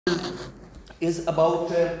is about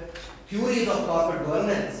theories of corporate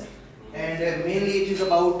governance, and mainly it is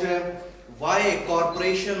about why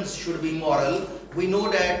corporations should be moral. We know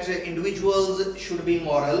that individuals should be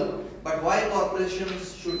moral, but why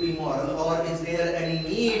corporations should be moral, or is there any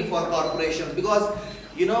need for corporations? Because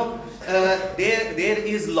there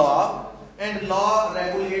is law, and law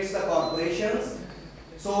regulates the corporations.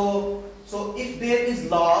 So if there is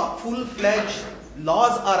law, full-fledged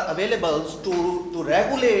laws are available to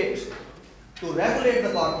regulate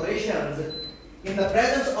the corporations. In the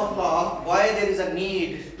presence of law, why there is a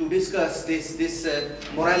need to discuss this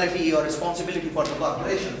morality or responsibility for the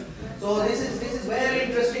corporations? So this is very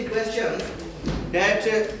interesting question, that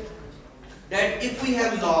if we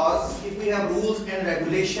have laws, if we have rules and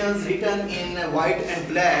regulations written in white and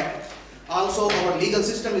black, also our legal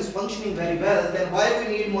system is functioning very well, then why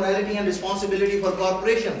we need morality and responsibility for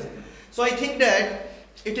corporations? So I think that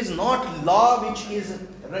it is not law which is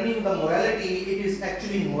running the morality, it is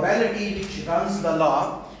actually morality which runs the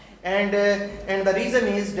law. And the reason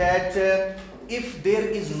is that if there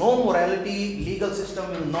is no morality, legal system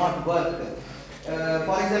will not work.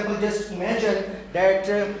 For example, just imagine that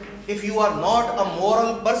if you are not a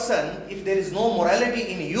moral person, if there is no morality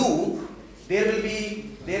in you, there will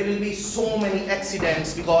be so many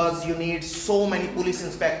accidents, because you need so many police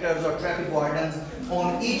inspectors or traffic wardens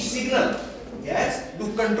on each signal, yes, to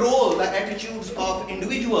control the attitudes of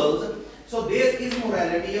individuals. So there is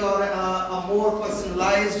morality, or a more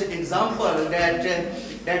personalized example,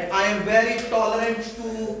 that I am very tolerant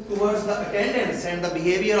towards the attendance and the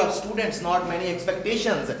behavior of students, not many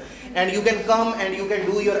expectations, and you can come and you can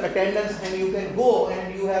do your attendance and you can go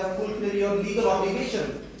and you have fulfilled your legal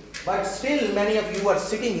obligations. But still many of you are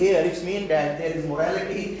sitting here, it means that there is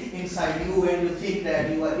morality inside you and you think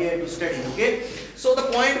that you are here to study, okay? So the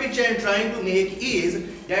point which I am trying to make is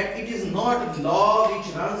that it is not law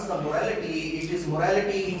which runs the morality, it is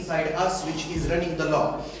morality inside us which is running the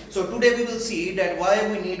law. So today we will see that why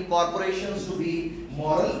we need corporations to be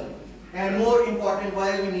moral, and more important,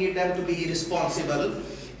 why we need them to be responsible.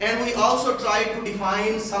 And we also try to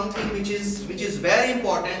define something which is very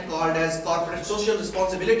important, called as corporate social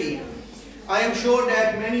responsibility. I am sure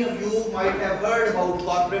that many of you might have heard about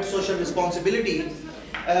corporate social responsibility.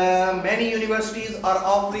 Many universities are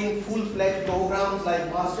offering full-fledged programs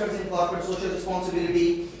like Masters in Corporate Social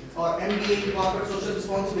Responsibility or MBA in Corporate Social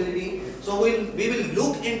Responsibility. So we will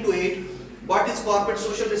look into it. What is corporate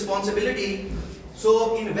social responsibility?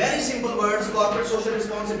 So in very simple words, corporate social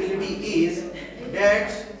responsibility is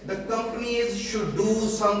that the companies should do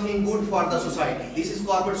something good for the society. This is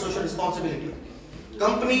corporate social responsibility.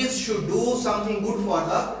 Companies should do something good for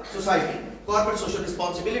the society. Corporate social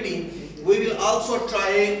responsibility. We will also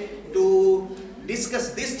try to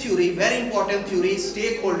discuss this theory, very important theory,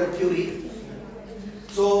 stakeholder theory.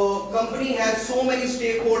 So company has so many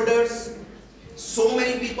stakeholders, so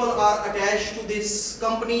many people are attached to this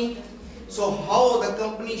company. So how the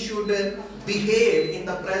company should behave in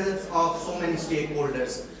the presence of so many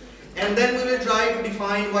stakeholders. And then we will try to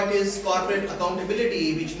define what is corporate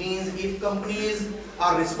accountability, which means if companies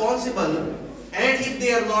are responsible, and if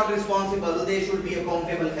they are not responsible, they should be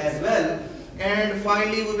accountable as well. And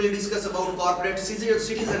finally we will discuss about corporate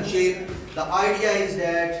citizenship. The idea is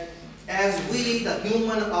that as we the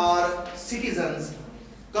human are citizens,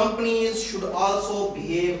 companies should also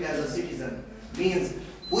behave as a citizen. Means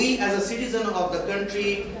we as a citizen of the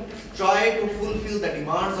country try to fulfill the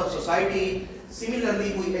demands of society.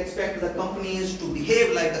 Similarly, we expect the companies to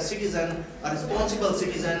behave like a citizen, a responsible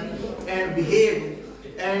citizen, and behave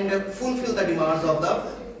and fulfill the demands of the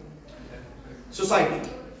society.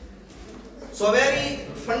 So a very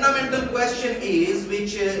fundamental question is,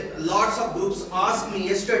 which lots of groups asked me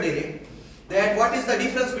yesterday, that what is the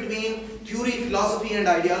difference between theory, philosophy and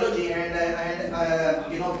ideology, and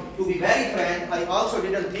to be very frank, I also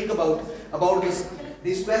didn't think about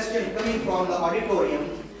this question coming from the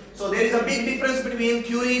auditorium. So there is a big difference between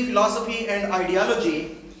theory, philosophy and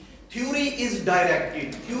ideology. Theory is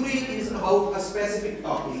directed. Theory is about a specific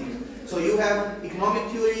topic. So you have economic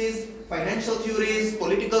theories, financial theories,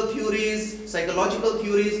 political theories, psychological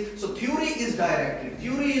theories. So theory is directed.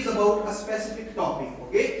 Theory is about a specific topic,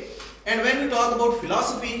 okay? And when we talk about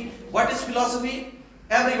philosophy, what is philosophy?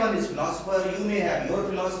 Everyone is philosopher. You may have your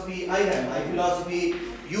philosophy, I have my philosophy.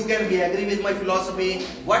 You can be agree with my philosophy.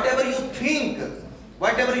 Whatever you think,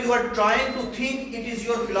 whatever you are trying to think, it is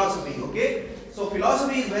your philosophy, okay? So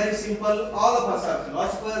philosophy is very simple. All of us are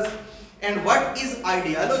philosophers. And what is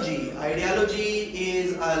ideology? Ideology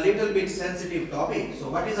is a little bit sensitive topic. So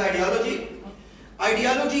what is ideology?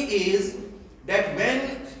 Ideology is that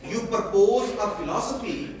when you propose a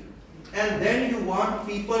philosophy, and then you want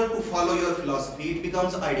people to follow your philosophy. It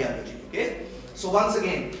becomes ideology. Okay. So once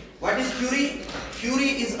again, what is theory?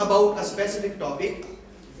 Theory is about a specific topic.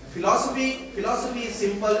 Philosophy is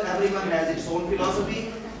simple. Everyone has its own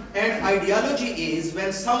philosophy. And ideology is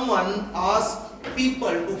when someone asks people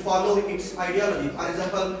to follow its ideology. For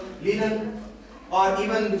example, Lenin, or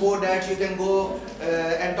even before that you can go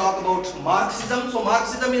and talk about Marxism. So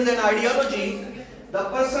Marxism is an ideology. The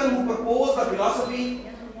person who proposed the philosophy,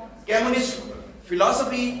 communist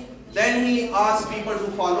philosophy, then he asks people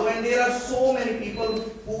to follow, and there are so many people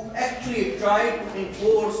who actually try to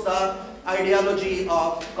enforce the ideology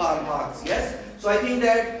of Karl Marx. Yes, so I think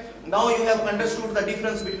that now you have understood the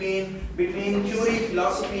difference between theory,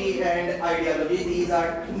 philosophy and ideology. These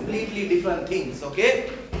are completely different things. Okay,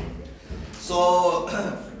 so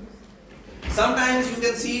sometimes you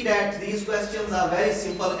can see that these questions are very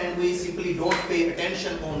simple and we simply don't pay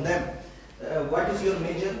attention on them. What is your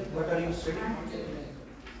major? What are you studying?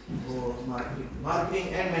 Oh,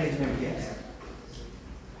 marketing and management. Yes.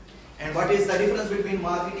 And what is the difference between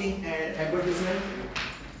marketing and advertisement?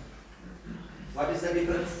 What is the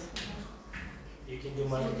difference? You can do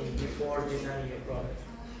marketing before designing your product.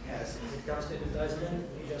 Yes. When it comes to advertisement,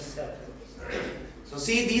 you just sell. So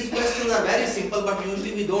see, these questions are very simple, but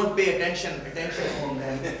usually we don't pay attention on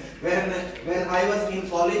them. When I was in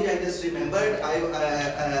college, I just remembered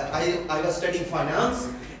I was studying finance,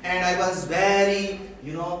 and I was very,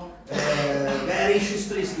 very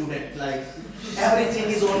shustery student. Like everything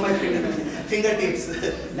is on my fingertips.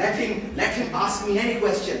 let him ask me any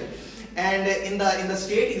question. And in the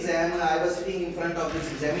state exam, I was sitting in front of this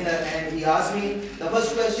examiner, and he asked me the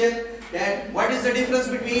first question, that what is the difference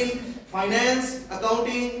between finance,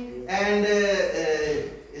 accounting, and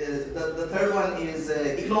the third one is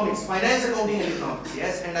economics. Finance, accounting, and economics.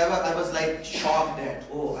 Yes, and I was like shocked that,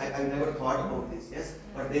 oh, I never thought about this. Yes,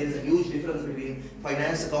 but there is a huge difference between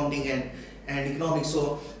finance, accounting, and economics.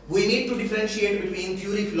 So we need to differentiate between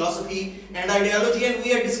theory, philosophy, and ideology. And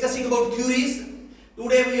we are discussing about theories.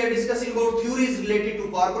 Today we are discussing about theories related to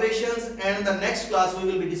corporations, and the next class we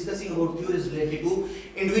will be discussing about theories related to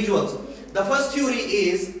individuals. The first theory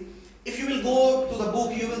is, if you will go to the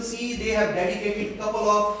book, you will see they have dedicated couple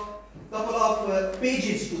of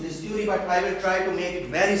pages to this theory, but I will try to make it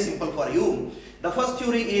very simple for you. The first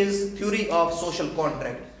theory is theory of social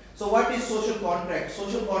contract. So what is social contract?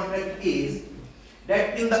 Social contract is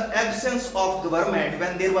that in the absence of government,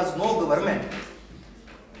 when there was no government,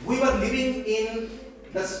 we were living in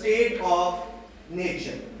the state of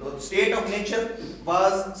nature. The state of nature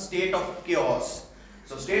was state of chaos.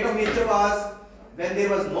 So state of nature was when there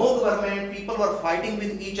was no government, people were fighting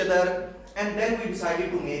with each other, and then we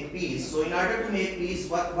decided to make peace. So in order to make peace,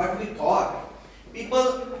 what we thought,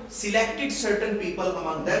 people selected certain people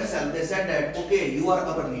among themselves. They said that, okay, you are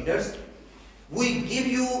our leaders. We give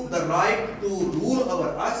you the right to rule over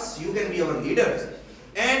us. You can be our leaders.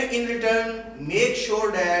 And in return, make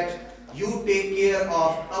sure that you take care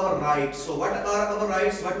of our rights. So what are our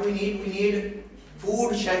rights? What we need? We need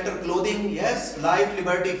food, shelter, clothing, yes, life,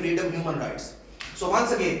 liberty, freedom, human rights. So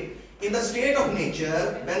once again, in the state of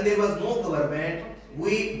nature, when there was no government,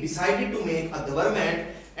 we decided to make a government.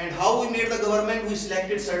 And how we made the government? We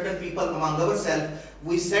selected certain people among ourselves.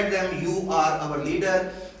 We said them, you are our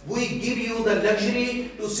leader. We give you the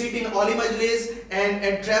luxury to sit in Oli Majlis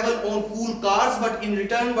and travel on cool cars, but in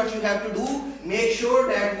return what you have to do, make sure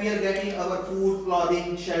that we are getting our food,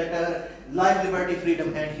 clothing, shelter, life, liberty,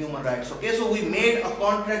 freedom and human rights. Okay, so we made a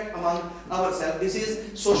contract among ourselves. This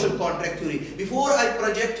is social contract theory. Before I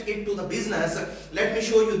project it to the business, let me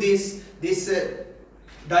show you this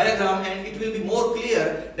diagram, and it will be more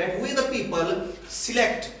clear that we the people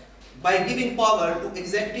select by giving power to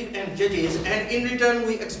executive and judges, and in return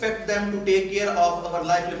we expect them to take care of our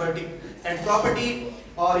life, liberty and property,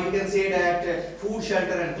 or you can say that food,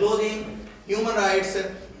 shelter and clothing, human rights,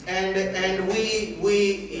 and we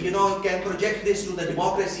can project this to the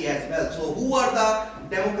democracy as well. So who are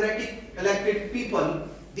the democratic elected people?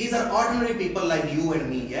 These are ordinary people like you and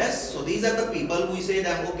me. Yes, so these are the people. We say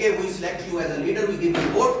them, okay, we select you as a leader, we give you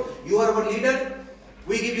vote, you are our leader.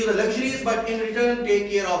 We give you the luxuries, but in return take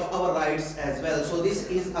care of our rights as well. So this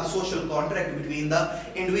is a social contract between the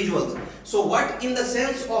individuals. So what in the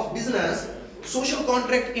sense of business, social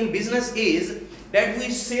contract in business is that we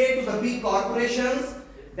say to the big corporations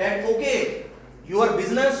that, okay, your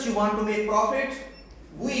business, you want to make profit,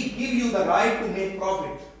 we give you the right to make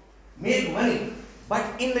profit, make money,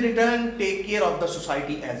 but in return take care of the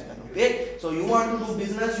society as well. Okay, so you want to do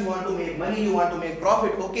business, you want to make money, you want to make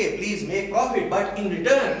profit, okay, please make profit, but in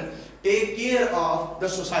return take care of the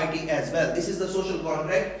society as well. This is the social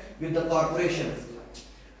contract with the corporations.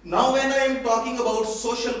 Now when I am talking about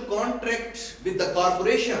social contract with the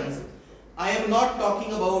corporations, I am not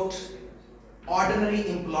talking about ordinary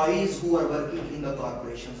employees who are working in the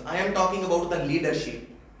corporations. I am talking about the leadership,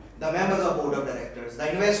 the members of board of directors,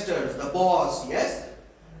 the investors, the boss, yes?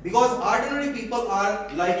 Because ordinary people are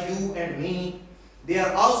like you and me. They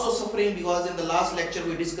are also suffering because in the last lecture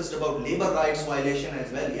we discussed about labor rights violation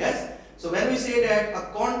as well, yes? So when we say that a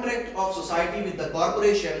contract of society with the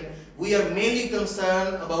corporation, we are mainly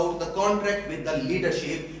concerned about the contract with the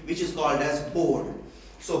leadership, which is called as board.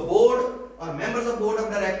 So board or members of board of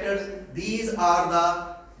directors, these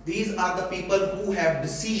are the people who have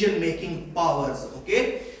decision making powers,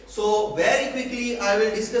 okay? So very quickly I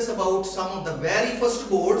will discuss about some of the very first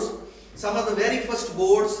boards. Some of the very first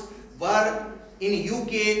boards were in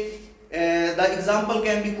UK. The example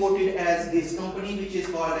can be quoted as this company, which is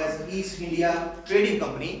called as East India Trading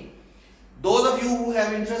Company. Those of you who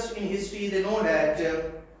have interest in history, they know that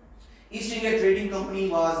East India Trading Company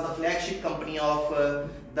was the flagship company of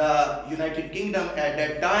the United Kingdom at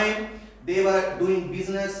that time. They were doing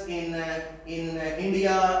business in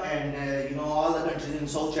India and all the countries in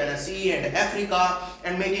South China Sea and Africa,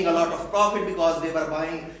 and making a lot of profit because they were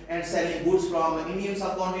buying and selling goods from Indian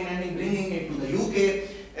subcontinent and bringing it to the UK.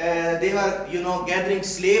 They were gathering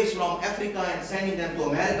slaves from Africa and sending them to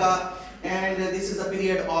America. And this is a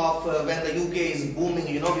period of when the UK is booming,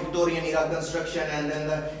 Victorian era construction, and then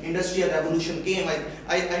the Industrial Revolution came.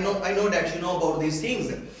 I know that you know about these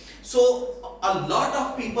things. So a lot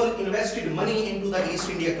of people invested money into the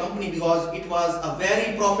East India Company because it was a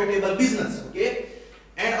very profitable business, okay?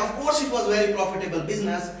 And of course it was very profitable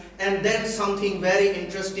business, and then something very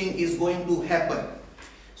interesting is going to happen.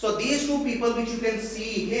 So these two people which you can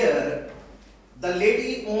see here, the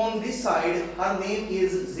lady on this side, her name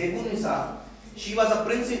is Zebunisa. She was a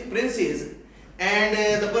princess,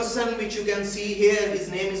 and the person which you can see here, his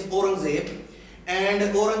name is Aurangzeb. And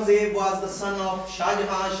Aurangzeb was the son of Shah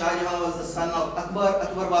Jahan. Shah Jahan was the son of Akbar.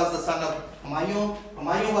 Akbar was the son of Humayun.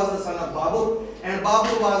 Humayun was the son of Babur, and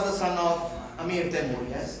Babur was the son of Amir Temur.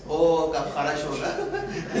 Yes. Oh, kab kharash hoga.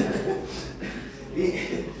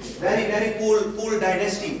 Very cool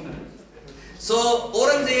dynasty. So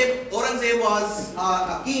Aurangzeb was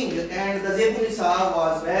a king, and the Zebunisa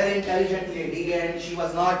was very intelligent lady, and she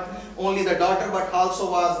was not only the daughter but also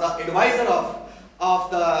was the advisor of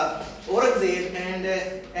the Aurangzeb,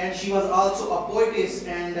 and she was also a poetess,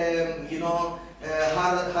 and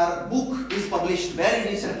her book is published very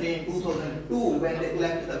recently in 2002 when they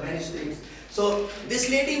collected the manuscripts. So this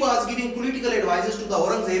lady was giving political advices to the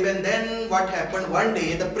Aurangzeb, and then what happened one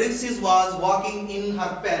day, the princess was walking in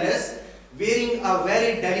her palace wearing a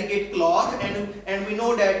very delicate cloth, and we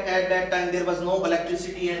know that at that time there was no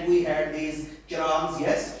electricity and we had these chirams,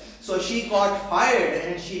 yes. So she got fired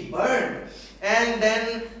and she burned, and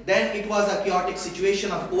then it was a chaotic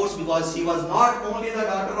situation, of course, because she was not only the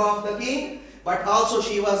daughter of the king but also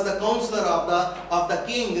she was the counselor of the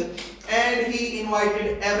king, and he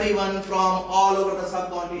invited everyone from all over the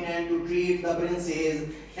subcontinent to treat the princess,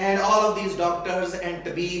 and all of these doctors and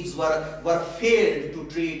tabibs were failed to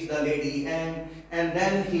treat the lady, and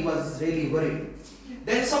then he was really worried.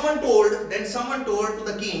 Then someone told to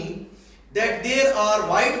the king that there are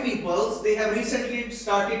white peoples, they have recently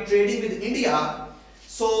started trading with India,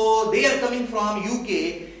 so they are coming from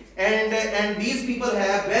UK, and these people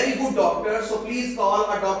have very good doctors, so please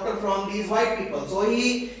call a doctor from these white people. So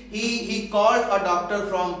he called a doctor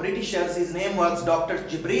from Britishers. His name was Dr.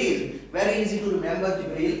 Jibril, very easy to remember,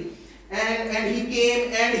 Jibril, and he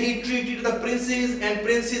came and he treated the princess, and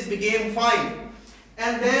princess became fine.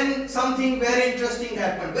 And then something very interesting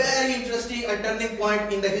happened, very interesting, a turning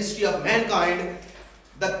point in the history of mankind.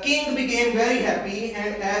 The king became very happy,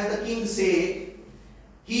 and as the king said,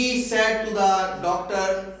 he said to the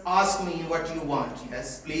doctor, ask me what you want.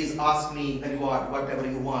 Yes, please ask me the reward, whatever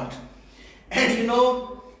you want. And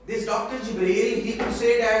this Dr. Jibril, he could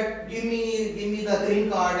say that give me the green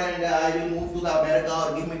card and I will move to the America,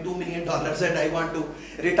 or give me $2 million and I want to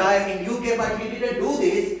retire in UK, but he didn't do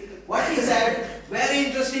this. What he said, very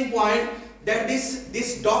interesting point, that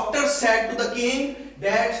this doctor said to the king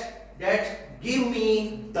that give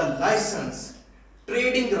me the license,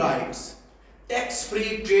 trading rights,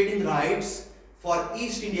 tax-free trading rights for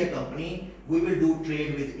East India Company, we will do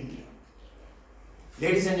trade with India.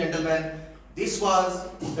 Ladies and gentlemen, this was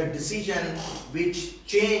the decision which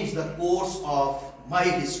changed the course of my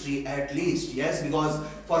history at least, yes, because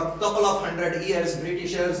for a couple of 100 years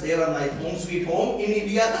Britishers, they were like home sweet home in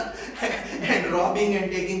India and robbing and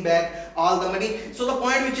taking back all the money. So the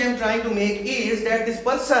point which I am trying to make is that this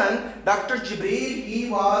person, Dr. Jibril, he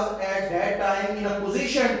was at that time in a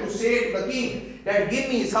position to say to the king that give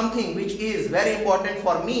me something which is very important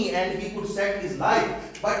for me, and he could set his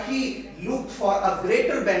life, but he looked for a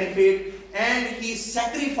greater benefit and he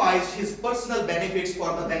sacrificed his personal benefits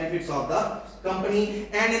for the benefits of the company,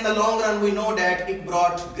 and in the long run we know that it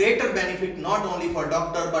brought greater benefit not only for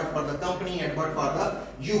doctor but for the company and but for the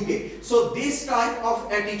UK. So this type of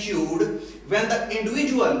attitude, when the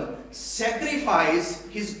individual sacrifice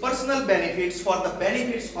his personal benefits for the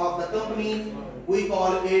benefits of the company, we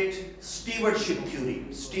call it stewardship theory.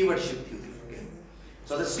 Stewardship theory. Okay.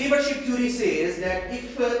 So the stewardship theory says that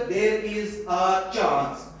if there is a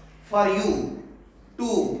chance for you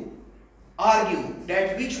to argue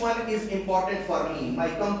that which one is important for me, my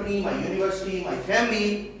company, my university, my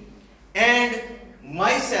family, and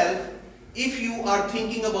myself, if you are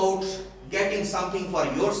thinking about getting something for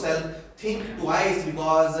yourself, think twice,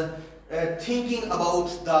 because thinking about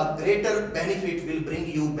the greater benefit will bring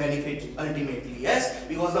you benefit ultimately, yes,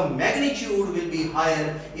 because the magnitude will be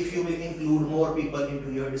higher if you will include more people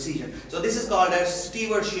into your decision. So this is called as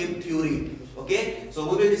stewardship theory. Okay, so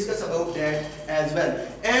we will discuss about that as well.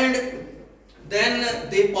 And then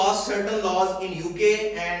they passed certain laws in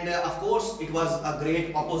UK, and of course it was a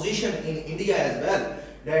great opposition in India as well,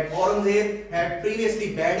 that Aurangzeb had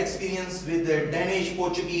previously bad experience with the Danish,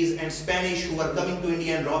 Portuguese and Spanish who were coming to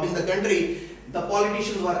India and robbing the country. The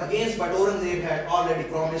politicians were against, but Aurangzeb had already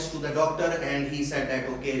promised to the doctor, and he said that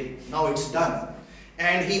okay, now it's done.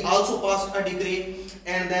 And he also passed a decree,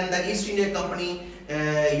 and then the East India Company,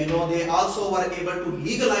 they also were able to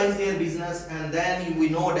legalize their business, and then we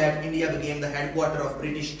know that India became the headquarter of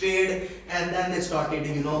British trade, and then they started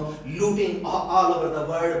looting all over the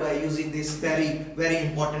world by using this very, very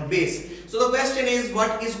important base. So the question is,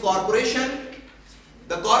 what is corporation?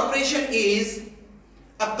 The corporation is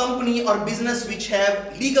a company or business which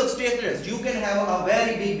have legal status. You can have a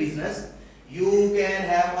very big business. You can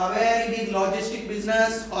have a very big logistic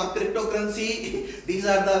business or cryptocurrency. These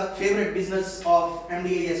are the favorite business of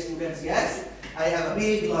MDIST students. Yes, I have a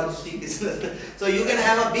big logistic business. So you can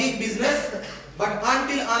have a big business, but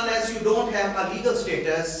unless you don't have a legal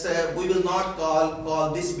status, we will not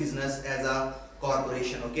call this business as a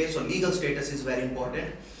corporation. Okay, so legal status is very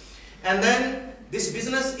important. And then this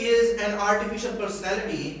business is an artificial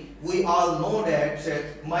personality. We all know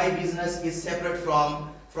that my business is separate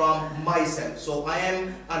from myself. So I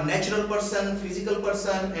am a natural person, physical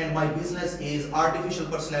person, and my business is artificial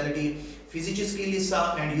personality, physical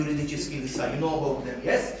lisa and juridical lisa. You know about them,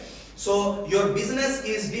 yes? So your business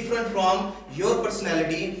is different from your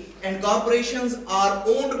personality, and corporations are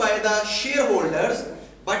owned by the shareholders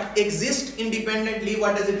but exist independently.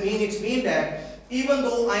 What does it mean? It means that even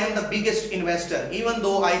though I am the biggest investor, even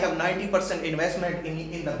though I have 90% investment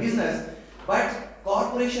in the business, but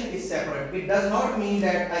corporation is separate. It does not mean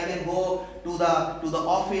that I can go to the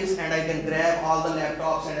office and I can grab all the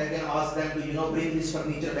laptops and I can ask them to bring this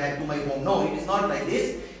furniture back to my home. No, it is not like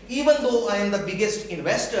this. Even though I am the biggest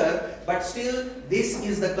investor, but still this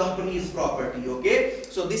is the company's property. Okay,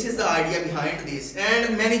 so this is the idea behind this.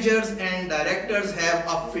 And managers and directors have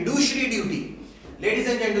a fiduciary duty. Ladies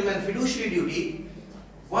and gentlemen, fiduciary duty.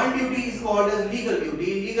 One duty is called as legal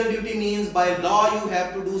duty. Legal duty means by law you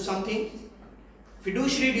have to do something.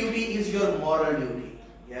 Fiduciary duty is your moral duty.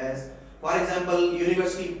 Yes. For example,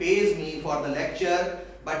 university pays me for the lecture,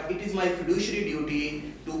 but it is my fiduciary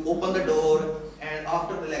duty to open the door and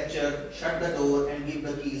after the lecture shut the door and give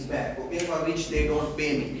the keys back. Okay, for which they don't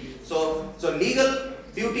pay me. So legal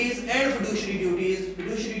duties and fiduciary duties.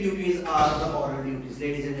 Fiduciary duties are the moral duties,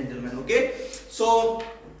 ladies and gentlemen. Okay. So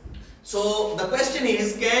the question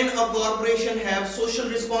is, can a corporation have social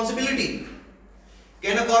responsibility?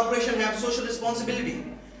 Can a corporation have social responsibility?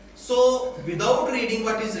 So without reading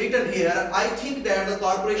what is written here, I think that the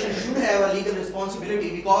corporation should have a legal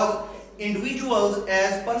responsibility, because individuals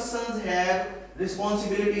as persons have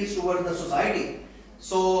responsibilities towards the society.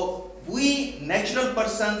 So we natural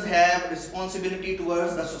persons have responsibility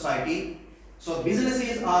towards the society. So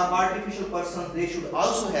businesses are artificial persons, they should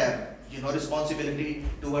also have responsibility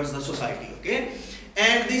towards the society. Okay,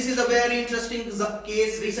 and this is a very interesting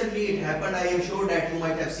case. Recently it happened. I am sure that you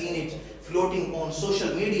might have seen it floating on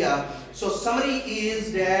social media. So summary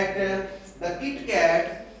is that the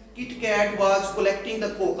Kit Kat was collecting the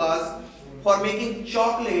cocas for making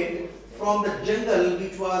chocolate from the jungle,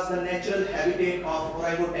 which was the natural habitat of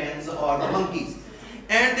orangutans or the monkeys.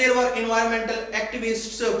 And there were environmental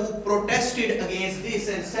activists who protested against this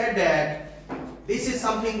and said that this is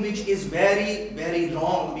something which is very, very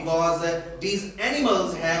wrong, because these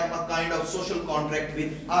animals have a kind of social contract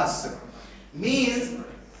with us. Means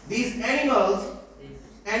these animals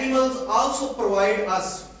also provide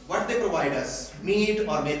us, what they provide us, meat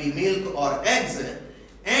or maybe milk or eggs,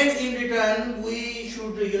 and in return we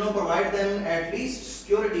should provide them at least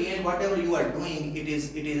security, and whatever you are doing, it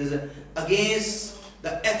is against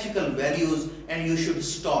the ethical values and you should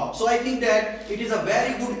stop. So I think that it is a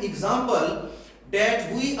very good example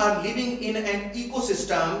that we are living in an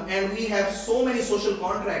ecosystem and we have so many social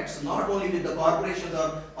contracts, not only with the corporations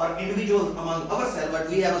or individuals among ourselves, but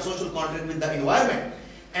we have a social contract with the environment.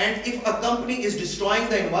 And if a company is destroying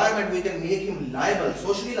the environment, we can make him liable,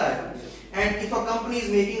 socially liable. And if a company is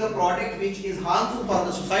making a product which is harmful for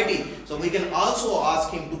the society, so we can also ask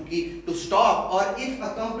him to stop. Or if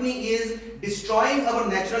a company is destroying our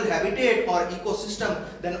natural habitat or ecosystem,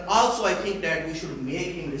 then also I think that we should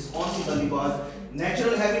make him responsible, because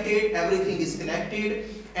natural habitat, everything is connected,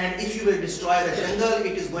 and if you will destroy the jungle,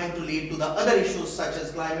 it is going to lead to the other issues such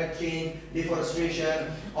as climate change, deforestation,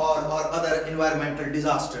 or other environmental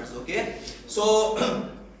disasters. Okay, so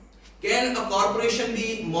can a corporation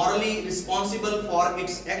be morally responsible for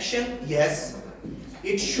its action? Yes,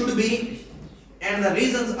 it should be, and the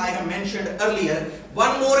reasons I have mentioned earlier.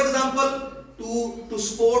 One more example to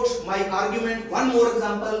support my argument, one more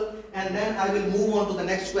example, and then I will move on to the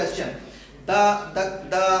next question.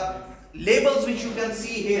 The labels which you can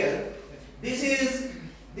see here, this is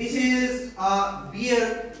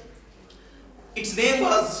beer. Its name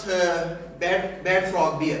was Bad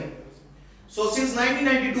Frog beer. So since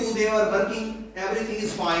 1992 they were working, everything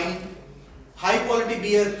is fine, high quality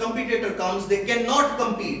beer. Competitor comes, they cannot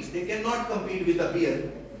compete with the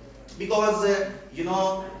beer, because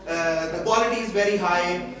the quality is very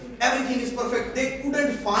high, everything is perfect. They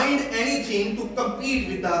couldn't find anything to compete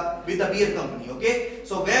with the beer company. Okay,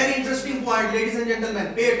 so very interesting point, ladies and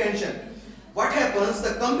gentlemen, pay attention. What happens,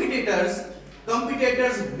 the competitors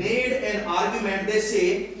made an argument. They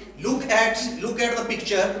say, look at the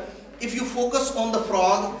picture. If you focus on the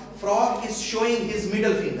frog is showing his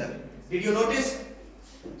middle finger. Did you notice?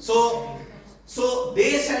 So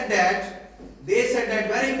they said that,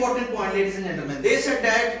 very important point, ladies and gentlemen, they said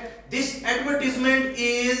that this advertisement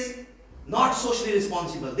is not socially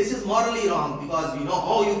responsible. This is morally wrong, because you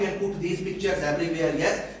can put these pictures everywhere,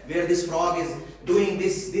 yes, where this frog is doing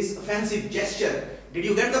this offensive gesture. Did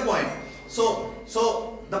you get the point? So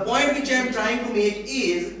the point which I am trying to make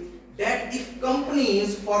is that if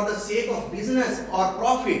companies, for the sake of business or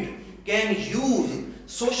profit, can use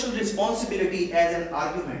social responsibility as an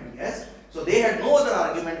argument, yes, so they had no other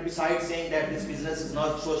argument besides saying that this business is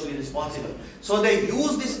not socially responsible. So they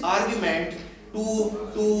use this argument to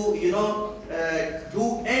do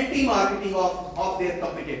anti-marketing of their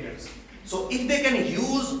competitors. So if they can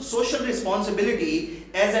use social responsibility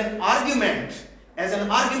as an argument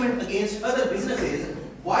against other businesses,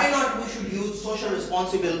 why not we should use social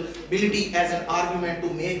responsibility as an argument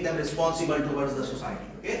to make them responsible towards the society?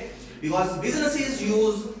 Okay, because businesses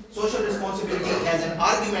use social responsibility as an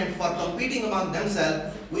argument for competing among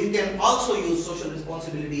themselves, we can also use social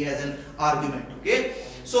responsibility as an argument. Okay,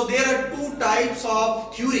 so there are two types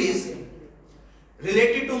of theories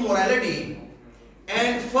related to morality,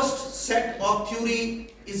 and first set of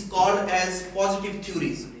theory is called as positive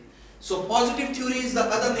theories. So positive theories, the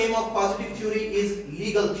other name of positive theory is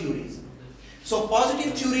legal theories. So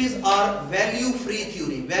positive theories are value-free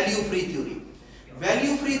theory. Value-free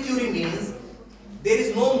theory means there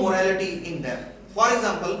is no morality in them. For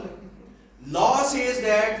example, law says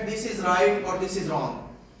that this is right or this is wrong,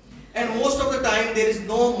 and most of the time there is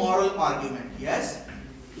no moral argument. Yes.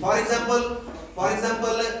 For example,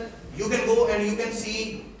 you can go and you can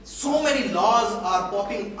see so many laws are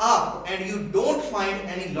popping up and you don't find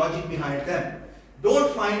any logic behind them. Don't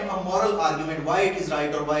find a moral argument why it is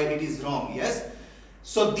right or why it is wrong. Yes.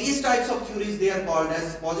 So these types of theories, they are called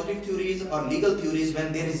as positive theories or legal theories,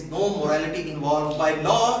 when there is no morality involved. By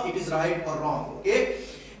law it is right or wrong. Okay.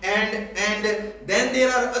 And then there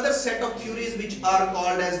are other set of theories which are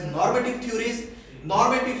called as normative theories.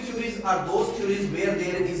 Normative theories are those theories where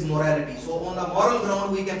there is morality. So on the moral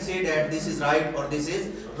ground we can say that this is right or this is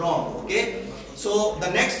wrong. Okay. So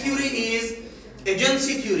the next theory is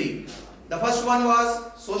agency theory. The first one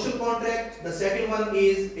was social contract. The second one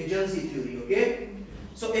is agency theory. Okay.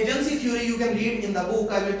 So agency theory you can read in the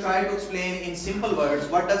book. I will try to explain in simple words.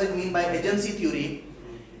 What does it mean by agency theory?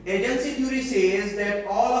 Agency theory says that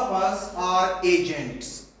all of us are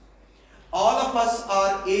agents. All of us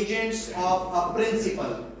are agents of a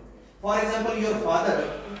principle. For example, your father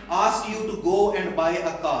asks you to go and buy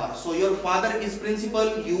a car. So your father is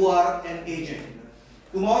principal, you are an agent.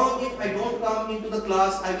 Tomorrow if I don't come into the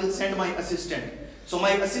class, I will send my assistant. So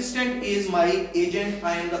my assistant is my agent,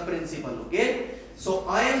 I am the principal, okay? So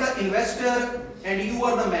I am the investor and you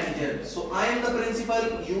are the manager. So I am the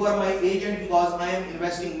principal, you are my agent because I am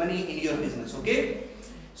investing money in your business, okay?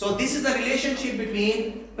 So this is the relationship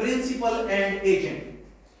between principal and agent.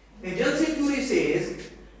 Agency theory says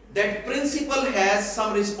that principal has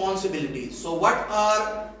some responsibilities. So what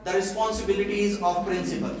are the responsibilities of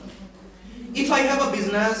principal? If I have a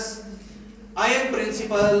business, I am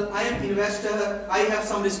principal, I am investor, I have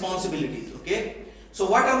some responsibilities, okay? So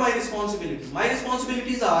what are my responsibilities? My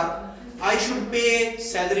responsibilities are, I should pay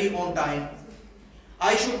salary on time,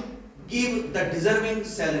 I should give the deserving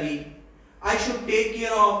salary, I should take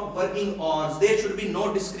care of working hours, there should be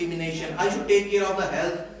no discrimination, I should take care of the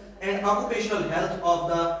health and occupational health of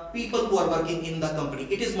the people who are working in the company.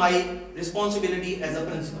 It is my responsibility as a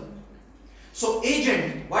principal. So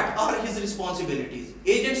agent, what are his responsibilities?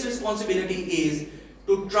 Agent's responsibility is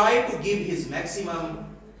to try to give his maximum,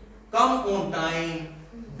 come on time,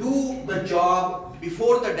 do the job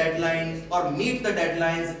before the deadline or meet the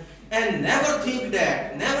deadlines, and never think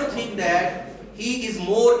that he is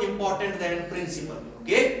more important than principal,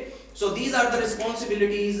 okay? So these are the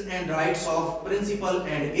responsibilities and rights of principal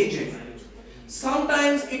and agent.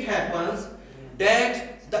 Sometimes it happens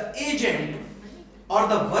that the agent or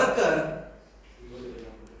the worker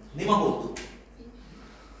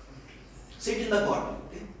sit in the corner.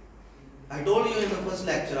 Okay? I told you in the first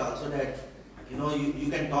lecture also that you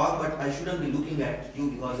can talk, but I shouldn't be looking at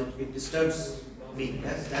you because it disturbs me.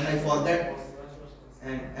 Yes, and I forget,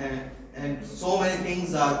 and so many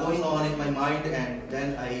things are going on in my mind, and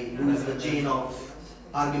then I lose the chain of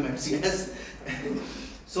arguments. Yes.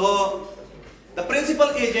 So the principal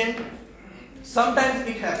agent, sometimes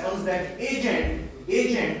it happens that agent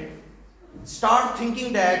start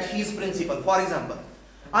thinking that he is principal. For example,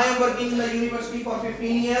 I am working in the university for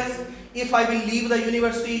 15 years. If I will leave the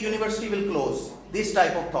university will close. This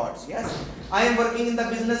type of thoughts. Yes. I am working in the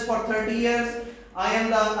business for 30 years. I am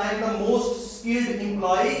the most skilled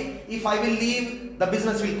employee. If I will leave, the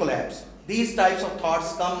business will collapse. These types of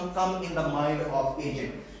thoughts come in the mind of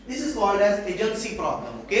agent. This is called as agency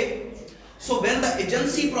problem. Okay. So when the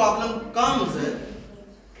agency problem comes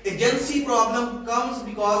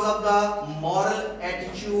because of the moral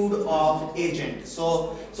attitude of agent.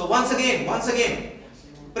 So once again,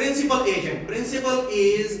 principal agent. Principal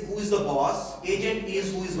is who is the boss, agent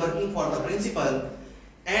is who is working for the principal,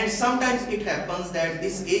 and sometimes it happens that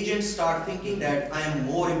this agent start thinking that I am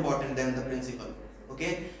more important than the principal.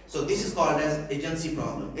 Okay, so this is called as agency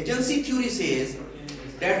problem. Agency theory says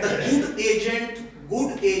that the good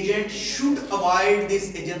agent should avoid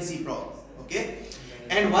this agency problem. Okay.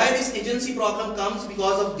 And why this agency problem comes?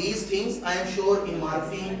 Because of these things. I am sure in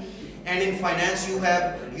marketing and in finance you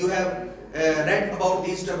have read about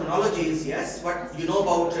these terminologies. Yes, what you know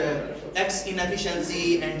about X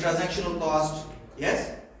inefficiency and transactional cost.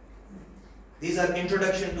 Yes, these are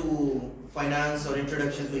introduction to finance or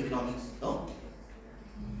introduction to economics. No?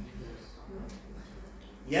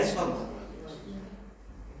 Yes or no?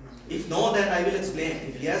 If no, then I will explain.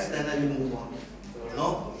 If yes, then I will move on.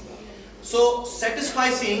 No? So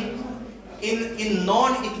satisficing in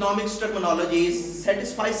non-economics terminologies,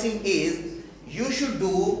 satisficing is you should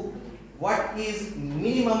do what is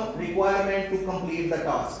minimum requirement to complete the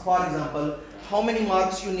task. For example, how many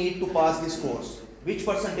marks you need to pass this course? Which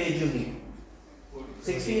percentage you need?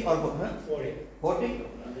 60 or 40? 40?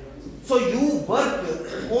 So you work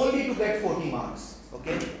only to get 40 marks.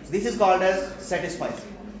 Okay, this is called as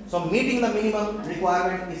satisficing. So meeting the minimum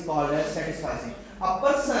requirement is called as satisficing. A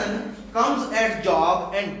person comes at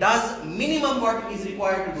job and does minimum what is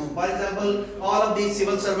required to do. For example, all of these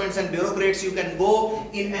civil servants and bureaucrats, you can go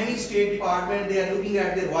in any state department, they are looking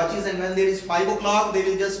at their watches, and when there is 5 o'clock, they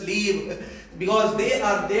will just leave because they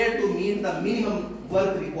are there to meet the minimum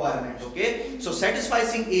work requirement. Okay, so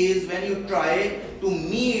satisficing is when you try to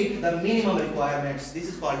meet the minimum requirements. This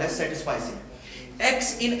is called as satisficing.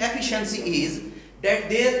 X inefficiency is that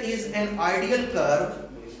there is an ideal curve.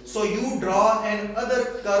 So you draw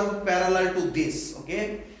another curve parallel to this.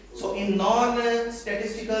 Okay. So in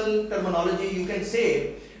non-statistical terminology, you can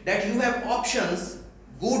say that you have options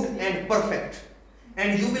good and perfect,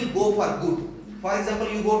 and you will go for good. For example,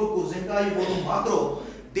 you go to Kuzinka, you go to Makro.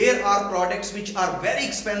 There are products which are very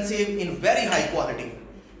expensive in very high quality,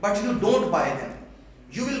 but you don't buy them.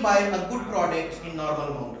 You will buy a good product in normal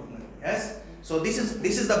amount of money. Yes. So this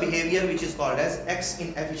is the behavior which is called as X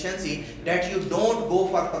in efficiency, that you don't go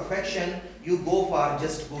for perfection, you go for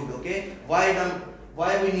just good. Okay,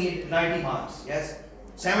 why we need 90 marks? Yes,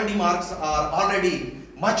 70 marks are already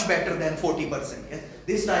much better than 40%. Yes,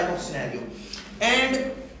 this type of scenario.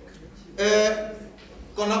 And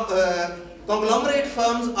conglomerate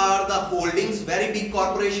firms are the holdings, very big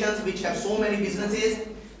corporations which have so many businesses.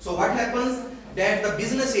 So what happens, that the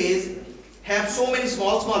businesses have so many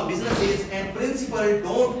small businesses, and principal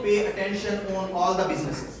don't pay attention on all the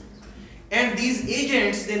businesses. And these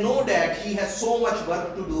agents, they know that he has so much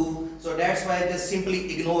work to do, so that's why they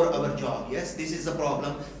simply ignore our job. Yes, this is the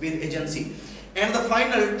problem with agency. And the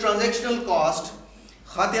final, transactional cost.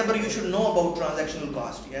 Khatyabar, you should know about transactional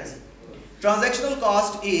cost. Yes, transactional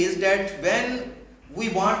cost is that when we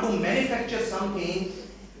want to manufacture something,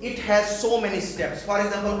 it has so many steps. For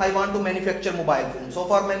example, I want to manufacture mobile phone. So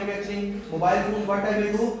for manufacturing mobile phone, what I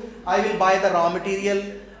will do, I will buy the raw material,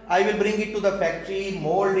 I will bring it to the factory,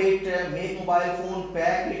 mold it, make mobile phone,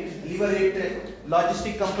 pack it, deliver it,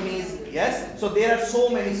 logistic companies. Yes, so there are so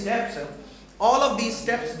many steps. All of these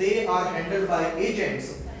steps, they are handled by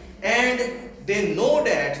agents, and they know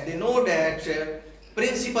that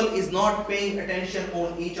principal is not paying attention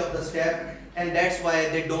on each of the steps, and that's why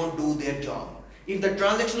they don't do their job. If the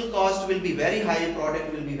transactional cost will be very high,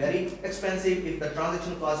 product will be very expensive. If the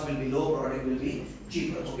transactional cost will be low, product will be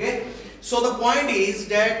cheaper. Okay, so the point is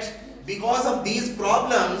that because of these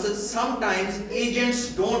problems, sometimes agents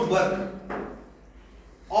don't work,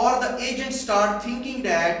 or the agents start thinking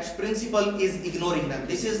that principal is ignoring them.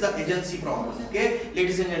 This is the agency problem. Okay,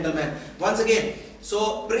 ladies and gentlemen, once again,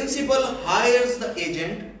 so principal hires the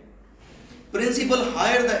agent,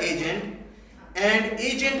 and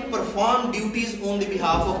agent perform duties on the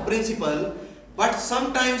behalf of principal. But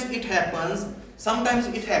sometimes it happens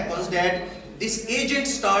that this agent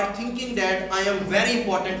start thinking that I am very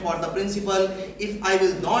important for the principal. If I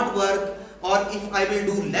will not work, or if I will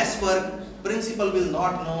do less work, principal will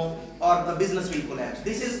not know, or the business will collapse.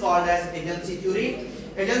 This is called as agency theory.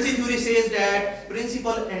 Agency theory says that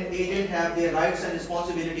principal and agent have their rights and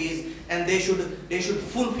responsibilities, and they should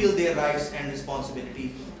fulfill their rights and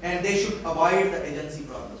responsibility, and they should avoid the agency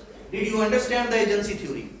problem. Did you understand the agency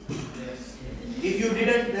theory? Yes. If you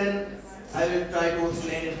didn't, then I will try to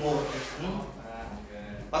explain it more.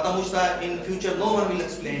 Patamushta, in future no one will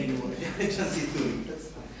explain you agency theory.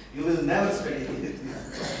 You will never study it.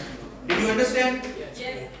 Did you understand?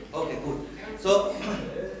 Yes. Okay, good.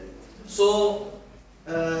 So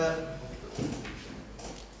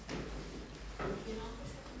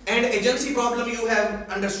and agency problem you have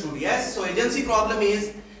understood. Yes, so agency problem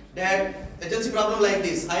is that agency problem like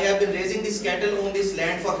this: I have been raising this cattle on this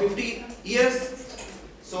land for 50 years,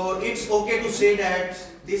 so it's okay to say that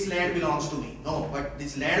this land belongs to me. No, but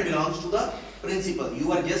this land belongs to the principal.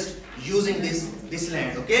 You are just using this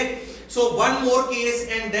land. Okay, so one more case,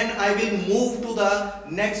 and then I will move to the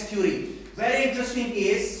next theory. Very interesting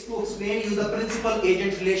case to explain you the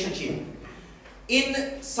principal-agent relationship.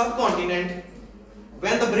 In subcontinent,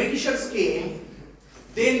 when the Britishers came,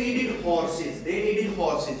 they needed horses.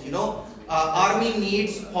 You know, army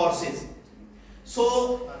needs horses.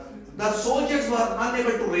 So the soldiers were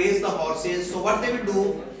unable to raise the horses. So what they would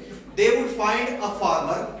do, they would find a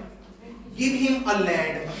farmer, give him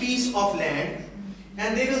a piece of land,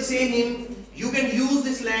 and they will say him, you can use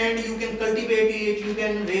this land, you can cultivate it, you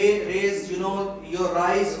can raise, you know, your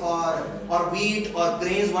rice or wheat or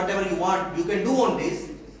grains, whatever you want, you can do on this.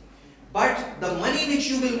 But the money which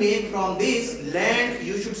you will make from this land,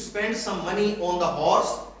 you should spend some money on the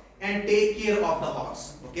horse and take care of the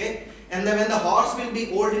horse. Okay, and then when the horse will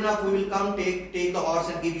be old enough, we will come take the horse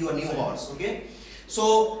and give you a new horse. Okay,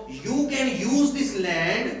 so you can use this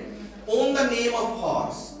land on the name of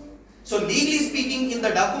horse. So legally speaking, in the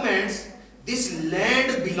documents, this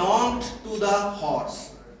land belonged to the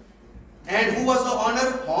horse. And who was the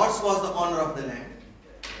owner? Horse was the owner of the land.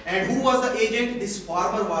 And who was the agent? This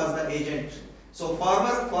farmer was the agent. So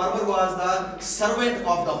farmer was the servant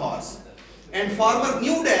of the horse. And farmer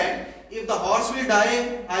knew that if the horse will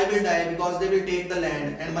die, I will die, because they will take the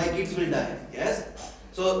land and my kids will die. Yes.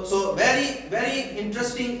 So very, very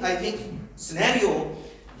interesting, I think, scenario,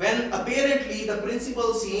 when apparently the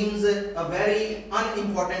principal seems a very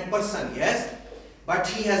unimportant person. Yes, but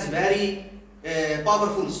he has very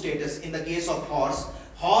powerful status. In the case of horse,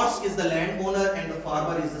 horse is the landowner and the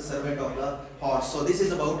farmer is the servant of the horse. So this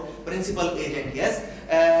is about principal agent. Yes,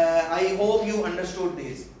 I hope you understood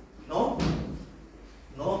this. No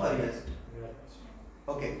or yes?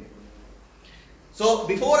 Okay. So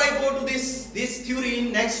before I go to this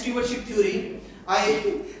theory, next stewardship theory,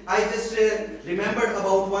 I just remembered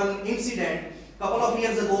about one incident couple of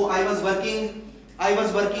years ago, I was working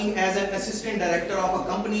as an assistant director of a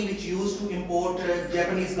company which used to import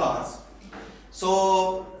Japanese cars.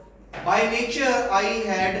 So by nature, I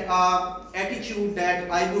had a attitude that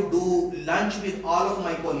I would do lunch with all of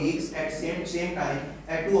my colleagues at same time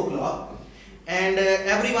at 2 o'clock, and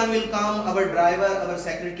everyone will come, our driver, our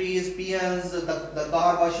secretaries, PNs, the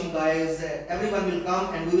car washing guys, everyone will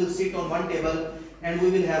come, and we will sit on one table and we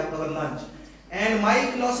will have our lunch. And my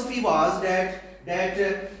philosophy was that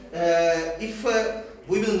if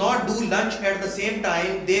we will not do lunch at the same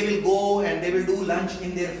time, they will go and they will do lunch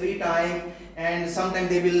in their free time, and sometimes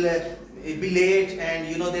they will be late, and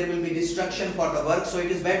there will be distraction for the work. So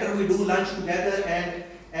it is better we do lunch together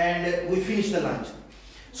and we finish the lunch.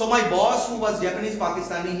 So my boss, who was Japanese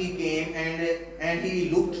Pakistani, he came and he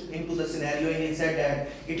looked into the scenario and he said that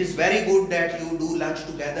it is very good that you do lunch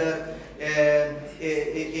together. I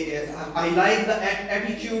like the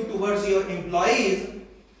attitude towards your employees,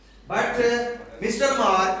 but Mr.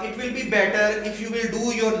 Ammar, it will be better if you will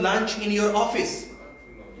do your lunch in your office,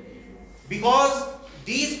 because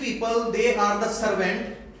these people, they are the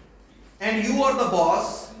servant and you are the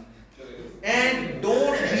boss, and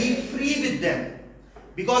don't be free with them,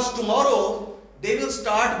 because tomorrow they will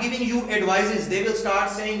start giving you advices. They will start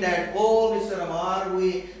saying that, oh Mr. Ammar,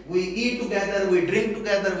 we eat together, we drink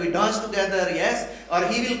together, we dance together, yes. Or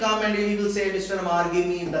he will come and he will say, Mr. Ammar, give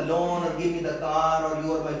me the loan, or give me the car, or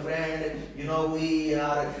you are my friend, we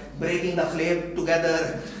are breaking the flame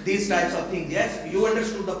together, these types of things, yes. You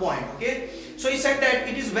understood the point, okay. So he said that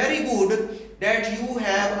it is very good that you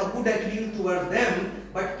have a good attitude towards them,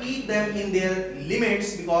 but keep them in their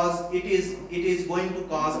limits, because it is going to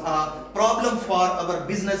cause a problem for our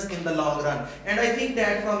business in the long run. And I think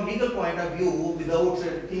that from legal point of view, without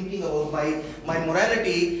thinking about my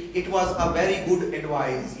morality, it was a very good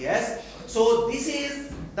advice, yes. So this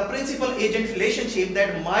is the principal-agent relationship,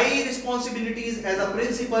 that my responsibilities as a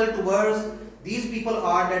principal towards these people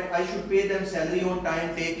are that I should pay them salary on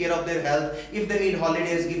time, take care of their health. If they need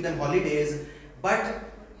holidays, give them holidays. But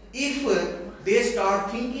if they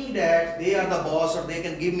start thinking that they are the boss or they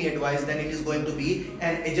can give me advice, then it is going to be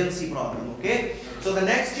an agency problem, okay. So the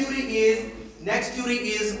next theory is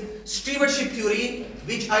stewardship theory,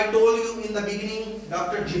 which I told you in the beginning,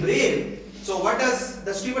 Dr. Jibril. So what does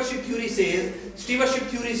the stewardship theory says? Stewardship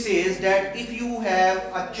theory says that if you have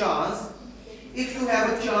a chance to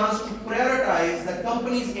prioritize the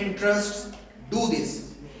company's interests, do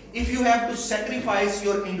this. If you have to sacrifice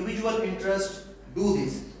your individual interests, do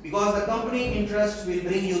this, because the company interests will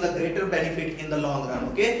bring you the greater benefit in the long run,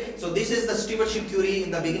 okay. So this is the stewardship theory.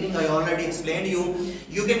 In the beginning I already explained you.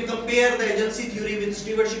 You can compare the agency theory with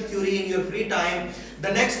stewardship theory in your free time.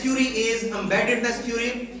 The next theory is embeddedness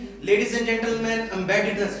theory. Ladies and gentlemen,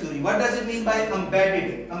 embeddedness theory. What does it mean by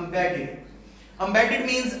embedded? Embedded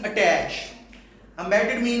means attached.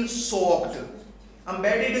 Embedded means soaked.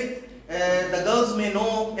 Embedded, the girls may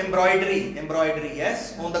know embroidery,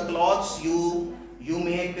 yes. On the cloths you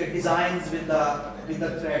make designs with the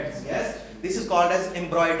threads, yes. This is called as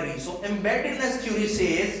embroidery. So embeddedness theory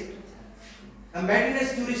says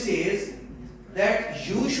that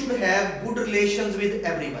you should have good relations with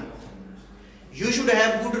everyone. You should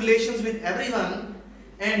have good relations with everyone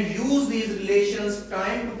and use these relations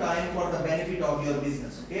time to time for the benefit of your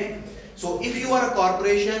business, okay. So if you are a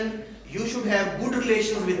corporation, you should have good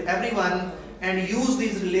relations with everyone and use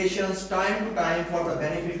these relations time to time for the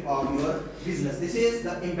benefit of your business. This is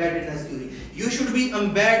the embeddedness theory. You should be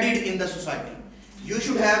embedded in the society. You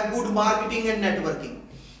should have good marketing and networking.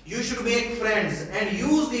 You should make friends and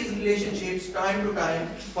use these relationships time to time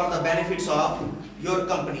for the benefits of your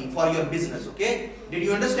company, for your business, okay? Did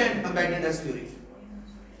you understand embeddedness theory?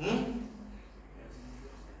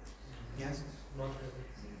 Yes?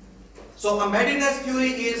 So embeddedness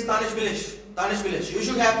theory is Tanish village. You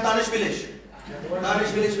should have Tanish village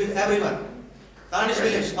with everyone. Tanish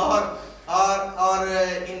village, or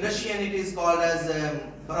in Russian it is called as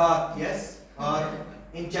Bharat, yes, or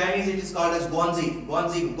in Chinese it is called as Guanzi.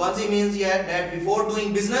 Guanzi means that before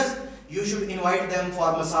doing business, you should invite them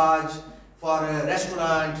for massage, for a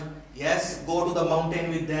restaurant, yes, go to the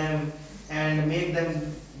mountain with them and make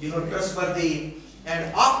them, trustworthy, and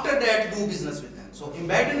after that do business with them. So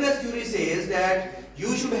embeddedness theory says that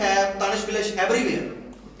you should have Tanish village everywhere,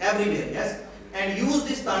 yes, and use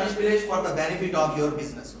this Tanish village for the benefit of your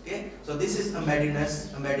business, okay. So this is embeddedness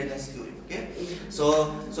theory, okay.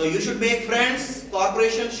 So you should make friends,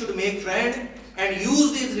 corporations should make friends and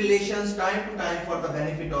use these relations time to time for the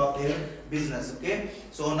benefit of their business, okay.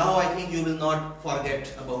 So now I think you will not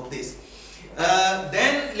forget about this.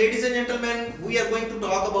 Then, ladies and gentlemen, we are going to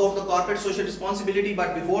talk about the corporate social responsibility,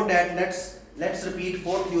 but before that, Let's repeat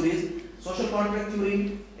 4 theories: social contract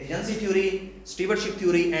theory, agency theory, stewardship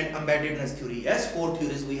theory, and embeddedness theory. Yes, 4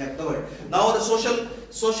 theories we have covered. Now the social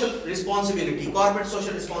responsibility, corporate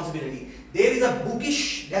social responsibility. There is a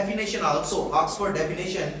bookish definition also, Oxford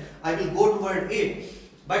definition. I will go toward it.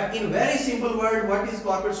 But in very simple word, what is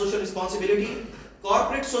corporate social responsibility?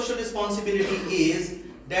 Corporate social responsibility is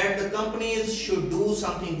that the companies should do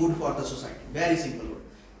something good for the society. Very simple word.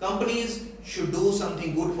 Companies should do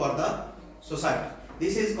something good for the society.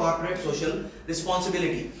 This is corporate social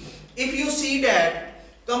responsibility. If you see that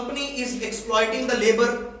company is exploiting the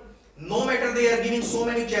labor, no matter they are giving so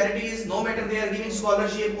many charities, no matter they are giving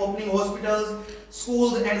scholarship, opening hospitals,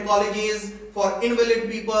 schools and colleges for invalid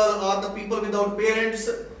people or the people without parents,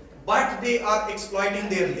 but they are exploiting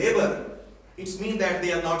their labor, it means that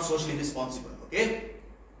they are not socially responsible. Okay?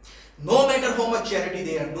 No matter how much charity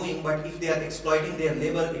they are doing, but if they are exploiting their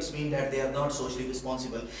labor, it means that they are not socially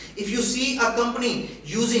responsible. If you see a company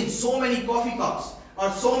using so many coffee cups or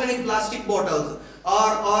so many plastic bottles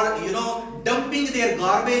or dumping their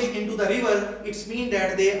garbage into the river, it means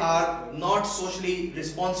that they are not socially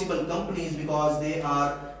responsible companies because they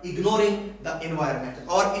are ignoring the environment.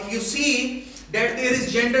 Or if you see that there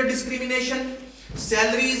is gender discrimination,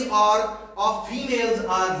 salaries of females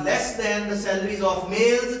are less than the salaries of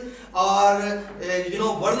males, or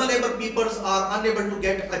vulnerable peoples are unable to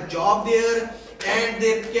get a job there, and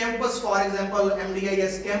their campus, for example,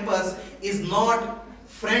 MDIST campus is not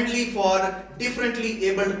friendly for differently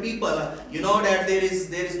abled people. You know that there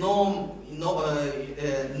is no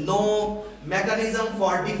mechanism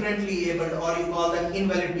for differently abled, or you call them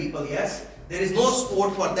invalid people. Yes, there is no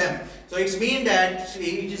support for them. So it means that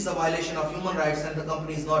it is a violation of human rights and the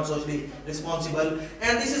company is not socially responsible.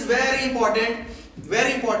 And this is very important,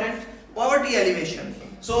 poverty elevation.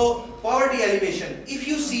 So poverty elevation, if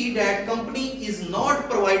you see that company is not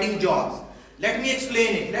providing jobs, let me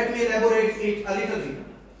explain it, let me elaborate it a little bit.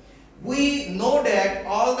 We know that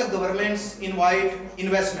all the governments invite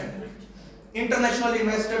investment. International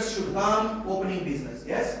investors should come opening business,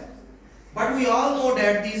 yes? But we all know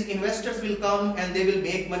that these investors will come and they will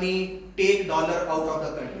make money, take dollar out of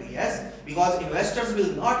the country, yes? Because investors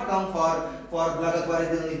will not come for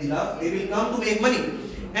they will come to make money.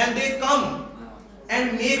 And they come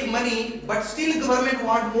and make money, but still government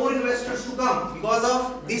want more investors to come because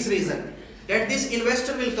of this reason, that this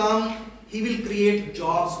investor will come, he will create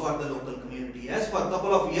jobs for the local community. Yes, for a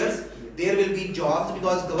couple of years there will be jobs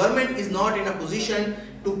because government is not in a position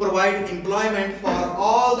to provide employment for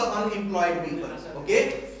all the unemployed people.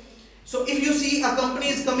 Okay, so if you see a company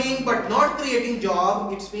is coming but not creating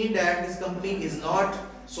job, it means that this company is not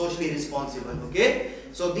socially responsible. Okay,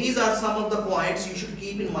 so these are some of the points you should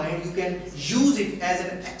keep in mind. You can use it as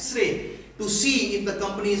an X-ray to see if the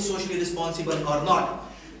company is socially responsible or not.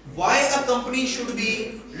 Why a company should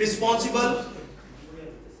be responsible?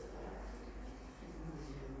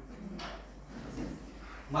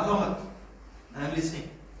 Muhammad, I am listening.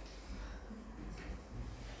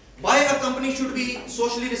 Why a company should be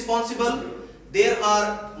socially responsible? There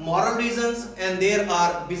are moral reasons and there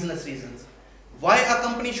are business reasons. Why a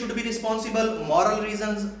company should be responsible? Moral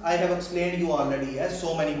reasons, I have explained you already. Yes,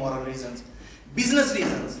 so many moral reasons. Business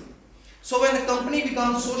reasons. So when a company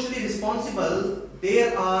becomes socially responsible,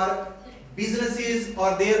 there are businesses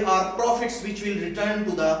or there are profits which will return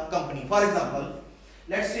to the company. For example,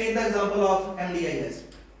 let's take the example of MDIST.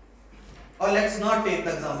 Or let's not take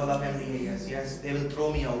the example of MDIST. Yes, they will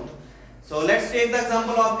throw me out. So let's take the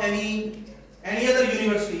example of any other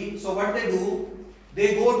university. So what they do,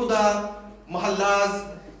 they go to the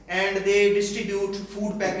mahallas and they distribute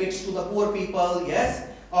food packets to the poor people. Yes,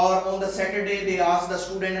 or on the Saturday they ask the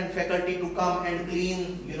student and faculty to come and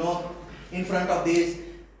clean, in front of this.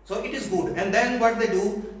 So it is good. And then what they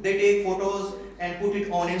do, they take photos and put it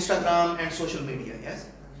on Instagram and social media. Yes.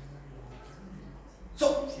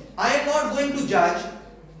 So I am not going to judge.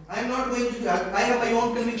 I have my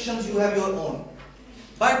own convictions, you have your own.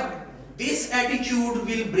 But this attitude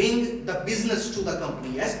will bring the business to the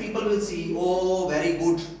company. Yes, people will see, oh, very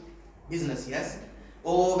good business. Yes,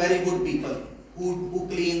 oh, very good people who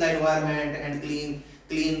clean the environment and clean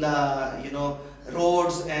the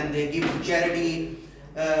roads, and they give charity.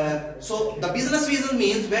 So the business reason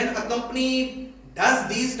means when a company does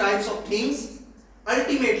these types of things,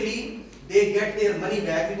 ultimately they get their money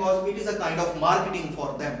back because it is a kind of marketing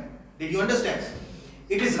for them. Did you understand?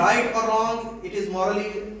 It is right or wrong, it is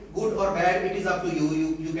morally good or bad, it is up to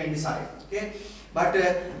you. You can decide. Okay. But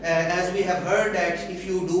as we have heard that if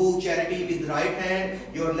you do charity with right hand,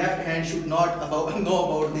 your left hand should not know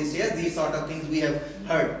about this. Yes, these sort of things we have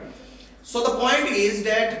heard. So the point is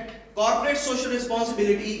that corporate social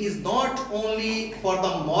responsibility is not only for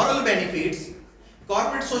the moral benefits.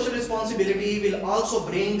 Corporate social responsibility will also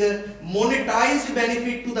bring monetized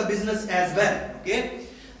benefit to the business as well. Okay,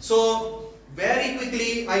 so very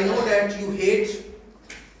quickly, I know that you hate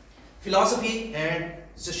philosophy and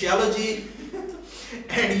sociology,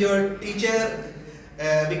 and your teacher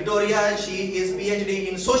Victoria, she is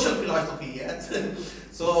PhD in social philosophy. Yes,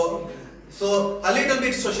 so a little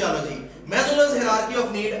bit sociology. Maslow's hierarchy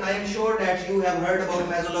of need. I am sure that you have heard about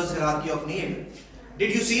Maslow's hierarchy of need.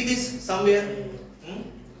 Did you see this somewhere?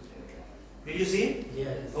 Did you see?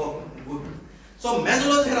 Yes. Oh, good. So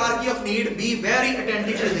Maslow's hierarchy of need, be very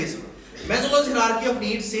attentive to this. Maslow's hierarchy of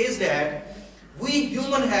need says that we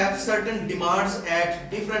humans have certain demands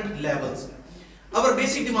at different levels. Our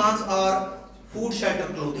basic demands are food,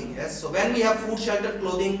 shelter, clothing. Yes. So when we have food, shelter,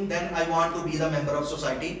 clothing, then I want to be the member of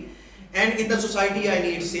society. And in the society I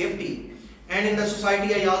need safety. And in the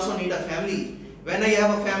society I also need a family. When I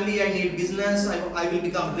have a family, I need business. I will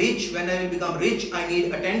become rich. When I will become rich, I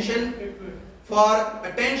need attention. For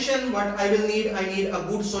attention, what I will need, I need a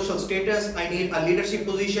good social status. I need a leadership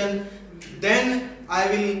position. Then I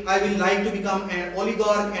will like to become an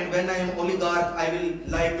oligarch, and when I am oligarch, I will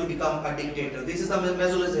like to become a dictator. This is the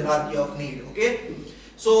Maslow's hierarchy of need. Okay,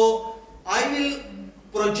 so I will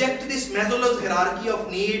project this Maslow's hierarchy of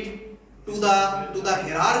need to the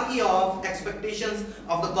hierarchy of expectations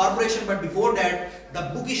of the corporation. But before that,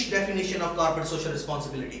 the bookish definition of corporate social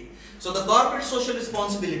responsibility. So the corporate social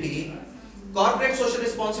responsibility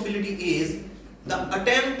is the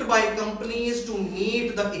attempt by companies to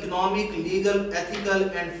meet the economic, legal,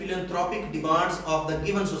 ethical and philanthropic demands of the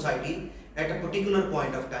given society at a particular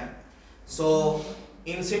point of time. So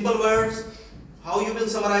in simple words, how you will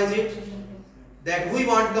summarize it? That we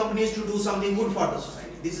want companies to do something good for the society.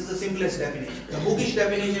 This is the simplest definition. The bookish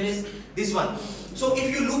definition is this one. So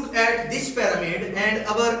if you look at this pyramid and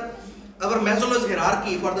our Maslow's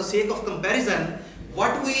hierarchy, for the sake of comparison,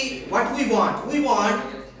 what we want,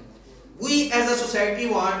 we as a society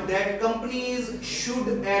want that companies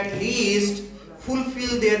should at least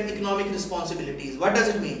fulfill their economic responsibilities. What does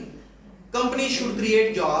it mean? Companies should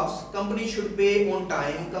create jobs, companies should pay on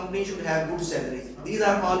time, companies should have good salaries. These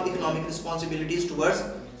are all economic responsibilities towards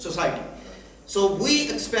society. So we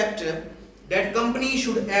expect that companies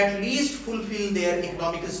should at least fulfill their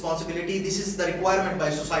economic responsibility. This is the requirement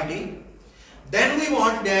by society. Then we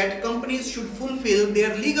want that companies should fulfill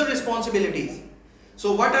their legal responsibilities.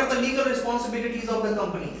 So what are the legal responsibilities of the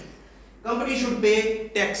company? Company should pay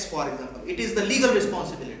tax, for example. It is the legal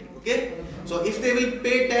responsibility. Okay. So if they will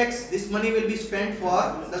pay tax, this money will be spent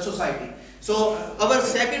for the society. So our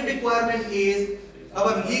second requirement is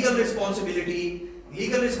our legal responsibility.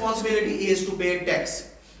 Legal responsibility is to pay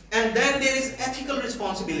tax. And then there is ethical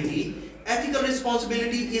responsibility. Ethical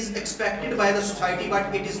responsibility is expected by the society,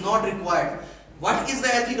 but it is not required. What is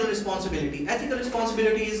the ethical responsibility? Ethical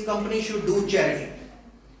responsibility is company should do charity.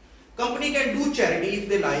 Company can do charity if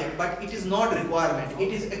they like, but it is not requirement.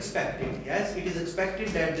 It is expected. Yes, it is expected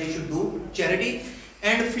that they should do charity.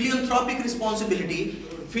 And philanthropic responsibility.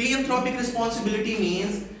 Philanthropic responsibility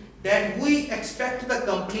means that we expect the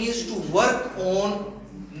companies to work on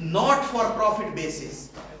not for profit basis.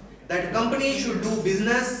 That companies should do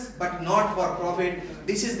business but not for profit.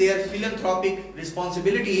 This is their philanthropic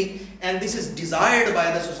responsibility, and this is desired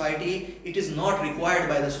by the society. It is not required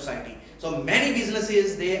by the society. So many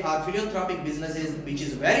businesses, they are philanthropic businesses, which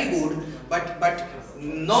is very good, but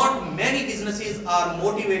not many businesses are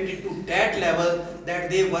motivated to that level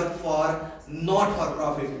that they work for not for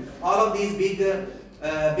profit. All of these big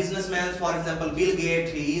businessmen, for example, Bill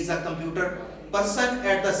Gates, he is a computer person.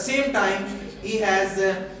 At the same time, he has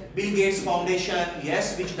Bill Gates Foundation,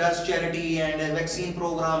 yes, which does charity and a vaccine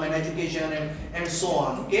program and education and so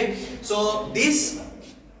on. Okay, so this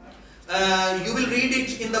you will read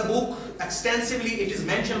it in the book extensively. It is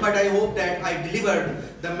mentioned, but I hope that I delivered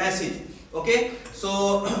the message. Okay,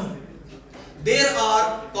 so there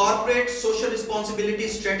are corporate social responsibility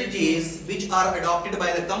strategies which are adopted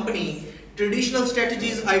by the company. Traditional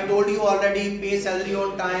strategies, I told you already: pay salary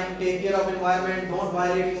on time, take care of environment, don't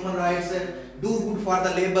violate human rights, do good for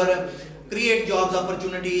the labor, create jobs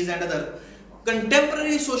opportunities and other.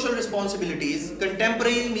 Contemporary social responsibilities,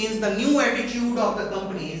 contemporary means the new attitude of the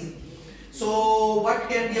companies. So what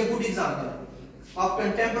can be a good example of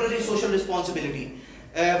contemporary social responsibility?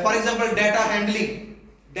 For example, data handling.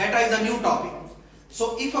 Data is a new topic.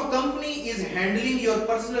 So if a company is handling your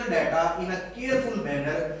personal data in a careful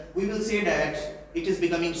manner, we will say that it is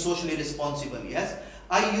becoming socially responsible. Yes,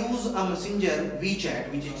 I use a messenger,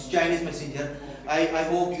 WeChat, which is Chinese messenger. I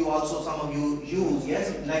hope you also, some of you use,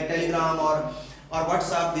 yes, like Telegram or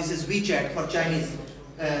WhatsApp, this is WeChat for Chinese.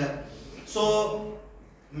 So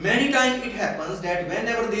many times it happens that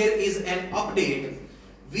whenever there is an update,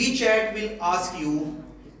 WeChat will ask you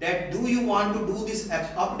that do you want to do this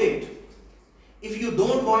update? If you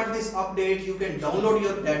don't want this update, you can download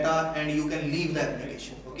your data and you can leave the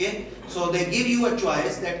application. Okay, so they give you a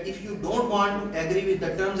choice that if you don't want to agree with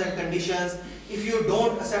the terms and conditions, if you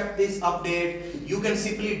don't accept this update, you can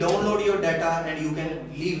simply download your data and you can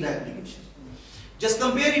leave the application. Just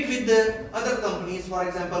compare it with the other companies, for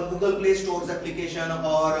example, Google Play Store's application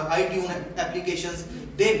or iTunes applications.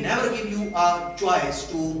 They never give you a choice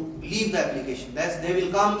to leave the application. They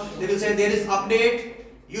will come, they will say there is update,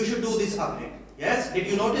 you should do this update. Yes, did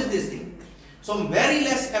you notice this thing? So very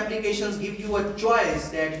less applications give you a choice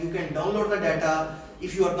that you can download the data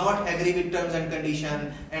if you are not agree with terms and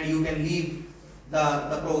condition, and you can leave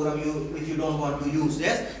the program if you don't want to use.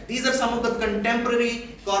 Yes, these are some of the contemporary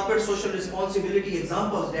corporate social responsibility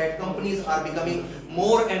examples that companies are becoming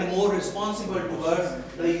more and more responsible towards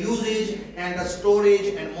the usage and the storage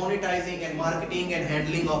and monetizing and marketing and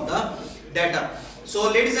handling of the data.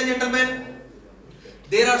 So ladies and gentlemen,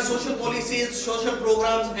 there are social policies, social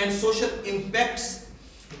programs and social impacts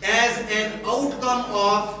as an outcome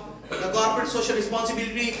of the corporate social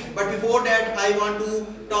responsibility. But before that, I want to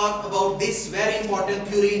talk about this very important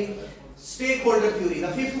theory, stakeholder theory. The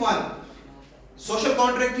fifth one, social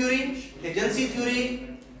contract theory, agency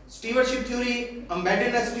theory, stewardship theory,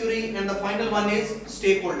 embeddedness theory, and the final one is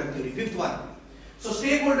stakeholder theory, fifth one. So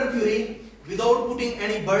stakeholder theory, without putting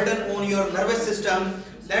any burden on your nervous system,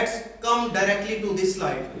 let's come directly to this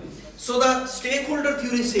slide. So the stakeholder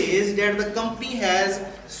theory says that the company has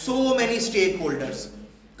so many stakeholders.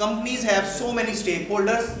 Companies have so many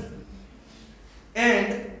stakeholders,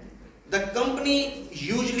 and the company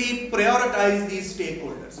usually prioritize these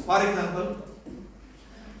stakeholders. For example,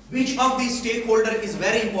 which of these stakeholders is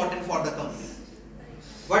very important for the company?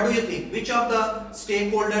 What do you think? Which of the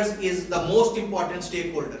stakeholders is the most important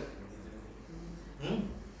stakeholder?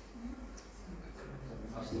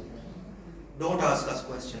 Don't ask us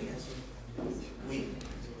questions. Yes.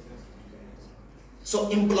 So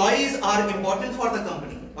employees are important for the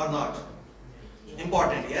company or not?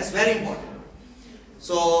 Important, yes, very important.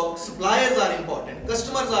 So suppliers are important,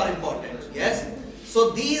 customers are important, yes.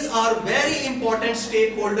 So these are very important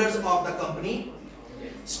stakeholders of the company.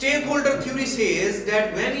 Stakeholder theory says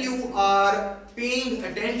that when you are paying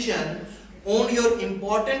attention on your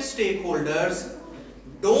important stakeholders,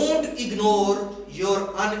 don't ignore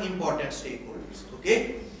your unimportant stakeholders.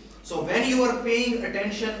 Okay, so when you are paying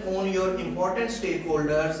attention on your important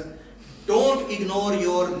stakeholders, don't ignore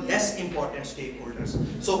your less important stakeholders.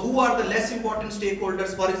 So who are the less important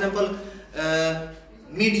stakeholders? For example,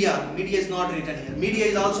 media is not written here. Media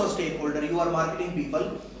is also a stakeholder. You are marketing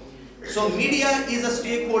people. So media is a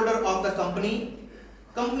stakeholder of the company.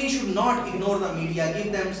 Company should not ignore the media.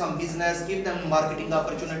 Give them some business, give them marketing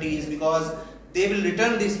opportunities, because they will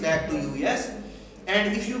return this back to you. Yes.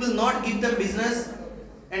 And if you will not give them business,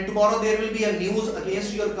 and tomorrow there will be a news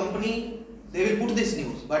against your company, they will put this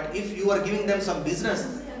news. But if you are giving them some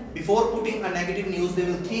business, before putting a negative news, they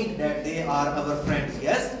will think that they are our friends.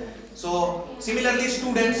 Yes. So similarly,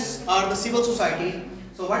 students are the civil society.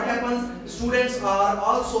 So what happens? Students are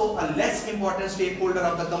also a less important stakeholder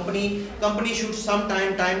of the company. Company should time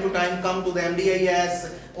to time come to the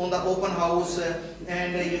MDIS on the open house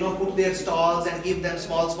and put their stalls and give them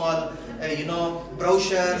small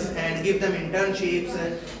brochures and give them internships,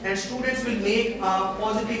 and students will make a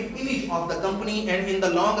positive image of the company, and in the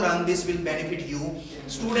long run this will benefit you.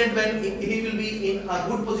 Student, when he will be in a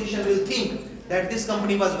good position, will think that this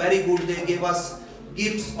company was very good, they gave us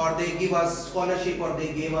gifts, or they give us scholarship, or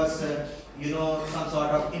they gave us some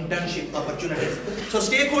sort of internship opportunities. So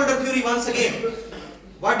stakeholder theory, once again,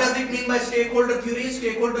 what does it mean by stakeholder theory?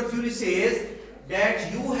 Stakeholder theory says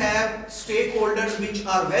that you have stakeholders which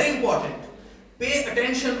are very important. Pay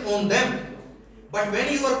attention on them. But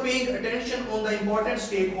when you are paying attention on the important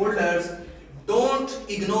stakeholders, don't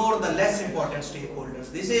ignore the less important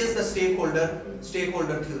stakeholders. This is the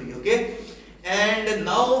stakeholder theory. Okay. And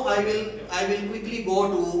now I will quickly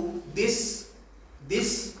go to this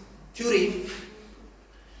theory,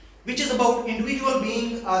 which is about individual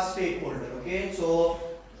being a stakeholder. Okay.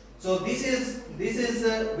 So this is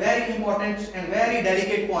a very important and very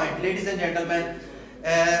delicate point, ladies and gentlemen.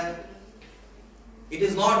 It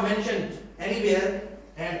is not mentioned anywhere,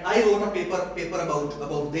 and I wrote a paper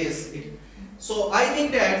about this. So I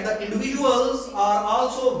think that the individuals are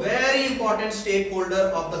also very important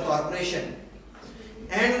stakeholder of the corporation.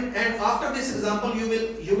 And after this example,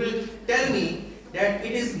 you will tell me that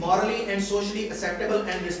it is morally and socially acceptable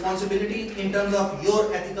and responsibility in terms of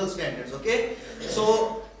your ethical standards. Okay,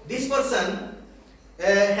 so this person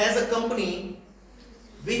has a company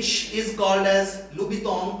which is called as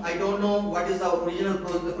Louboutin. I don't know what is the original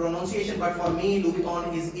pronunciation, but for me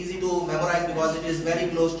Louboutin is easy to memorize because it is very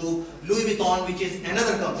close to Louis Vuitton, which is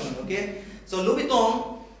another company. Okay, so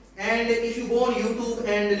Louboutin, and if you go on YouTube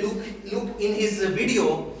and look in his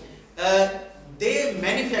video, they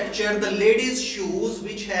manufacture the ladies' shoes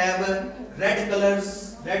which have red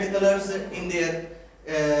colors in their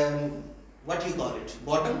what you call it,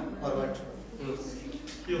 bottom or what?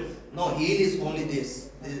 Heel. No, heel is only this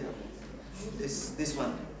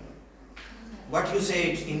one. What you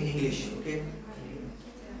say it in English, okay?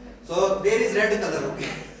 So there is red color, okay?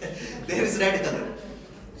 There is red color.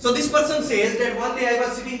 So this person says that one day I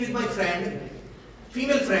was sitting with my friend,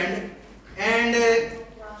 female friend, and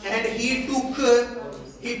he took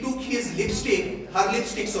his lipstick, her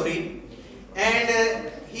lipstick, sorry,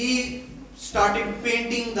 and he started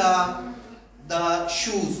painting the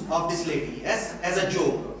shoes of this lady, yes, as a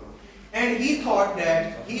joke. And he thought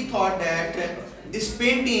that this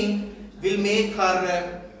painting will make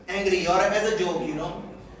her angry, or as a joke, you know.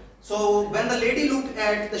 So when the lady looked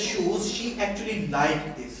at the shoes, she actually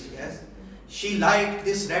liked this, yes, she liked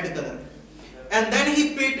this red color. And then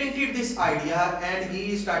he patented this idea and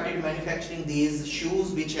he started manufacturing these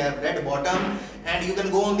shoes which have red bottom. And you can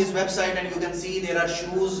go on this website and you can see there are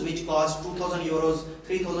shoes which cost 2,000 euros,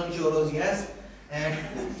 3,000 euros, yes, and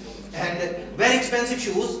very expensive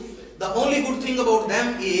shoes. The only good thing about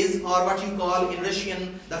them is, or what you call in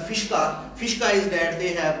Russian, the fishka. Fishka is that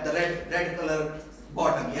they have the red color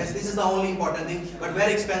bottom. Yes, this is the only important thing, but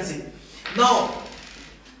very expensive. Now,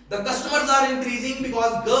 the customers are increasing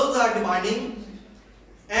because girls are demanding,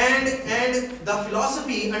 and the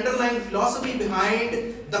philosophy, underlying philosophy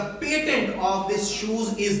behind the patent of these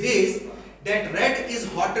shoes is this, that red is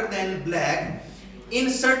hotter than black. In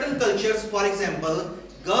certain cultures, for example,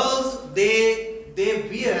 girls they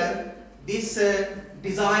wear this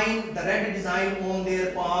design, the red design on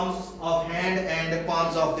their palms of hand and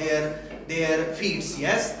palms of their feet,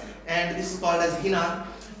 yes, and this is called as henna.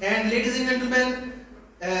 And ladies and gentlemen,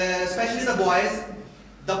 especially the boys,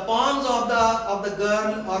 the palms of the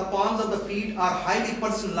girl or palms of the feet are highly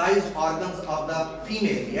personalized organs of the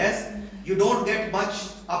female, yes. You don't get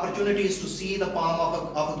much opportunities to see the palm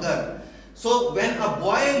of a girl. So when a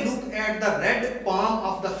boy look at the red palm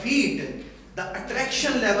of the feet, the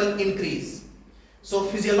attraction level increase. So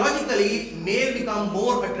physiologically, male become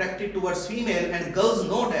more attracted towards female, and girls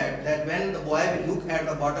know that when the boy will look at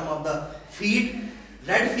the bottom of the feet,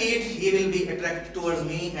 red feet, he will be attracted towards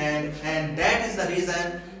me, and that is the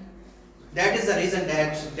reason that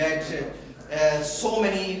so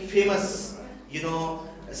many famous, you know,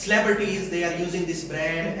 celebrities, they are using this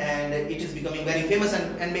brand, and it is becoming very famous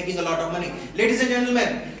and making a lot of money. Ladies and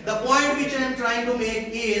gentlemen, the point which I am trying to make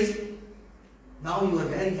is, now you are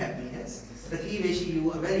very happy, yes? Rakhi Veshi,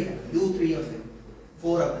 you are very happy. You three of them,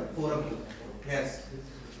 four of you, yes.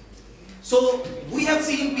 So we have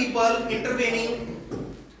seen people intervening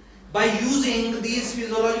by using these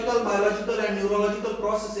physiological, biological and neurological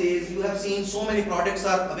processes. You have seen so many products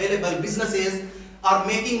are available. Businesses are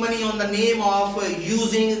making money on the name of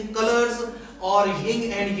using colors or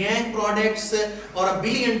yin and yang products, or $1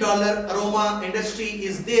 billion aroma industry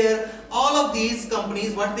is there. All of these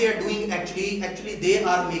companies, what they are doing actually they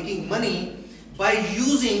are making money by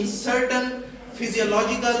using certain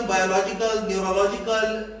physiological, biological,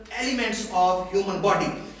 neurological elements of human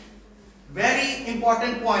body. Very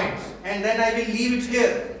important point, and then I will leave it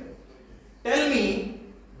here. Tell me,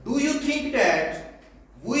 do you think that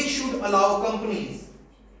we should allow companies,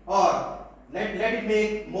 or let it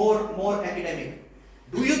make more academic,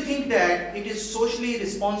 do you think that it is socially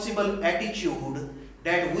responsible attitude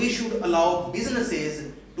that we should allow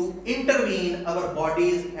businesses to intervene our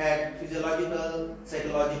bodies at physiological,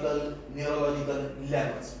 psychological, neurological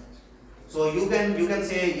levels? So you can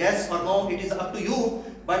say yes or no, it is up to you,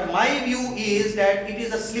 but my view is that it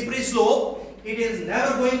is a slippery slope. It is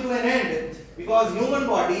never going to an end, because human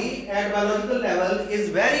body at biological level is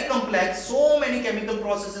very complex. So many chemical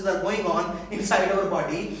processes are going on inside our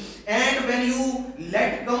body, and when you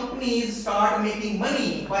let companies start making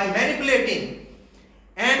money by manipulating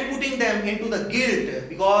and putting them into the guilt,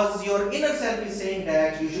 because your inner self is saying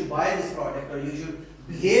that you should buy this product or you should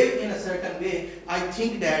behave in a certain way, I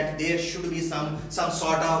think that there should be some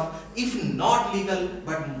sort of, if not legal,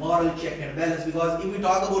 but moral check and balance. Because if we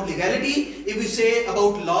talk about legality, if we say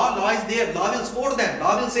about law is there, law will support them.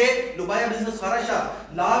 Law will say, Lubaya business harasha.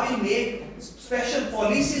 Law will make special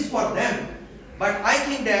policies for them. but I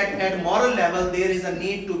think that at moral level there is a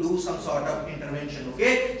need to do some sort of intervention.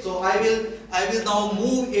 Okay, so I will now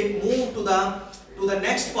move to the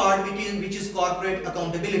next part, which is corporate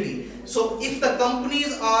accountability. So if the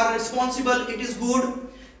companies are responsible, it is good.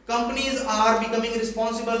 Companies are becoming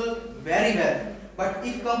responsible, very well. But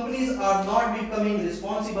if companies are not becoming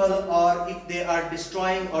responsible, or if they are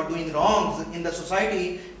destroying or doing wrongs in the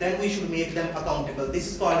society, then we should make them accountable.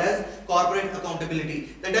 This is called as corporate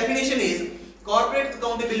accountability. The definition is, corporate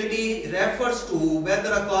accountability refers to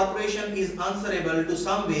whether a corporation is answerable to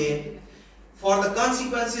some way for the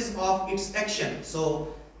consequences of its action.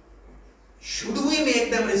 So, should we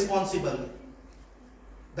make them responsible?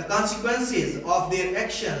 The consequences of their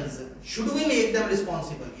actions, should we make them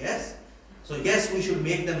responsible? Yes. So yes, we should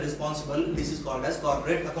make them responsible. This is called as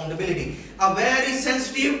corporate accountability. A very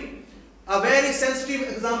sensitive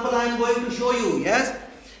example I am going to show you. Yes,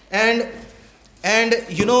 and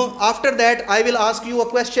you know, after that I will ask you a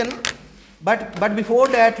question. But before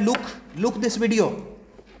that, look this video.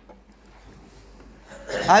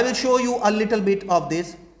 I will show you a little bit of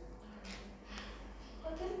this.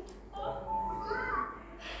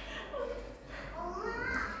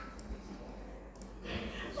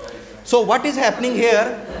 So what is happening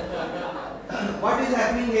here?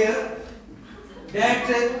 That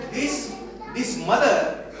this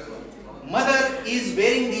mother is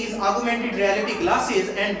wearing these augmented reality glasses,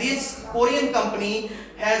 and this Korean company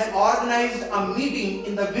has organized a meeting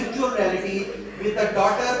in the virtual reality with the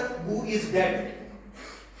daughter who is dead.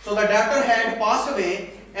 So the daughter had passed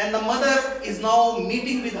away, and the mother is now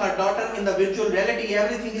meeting with her daughter in the virtual reality.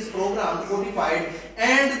 Everything is programmed, codified,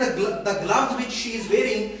 and the gloves which she is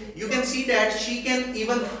wearing, you can see that she can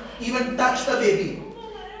even touch the baby.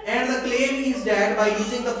 And the claim is that by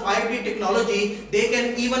using the 5D technology, they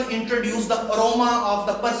can even introduce the aroma of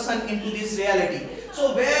the person into this reality.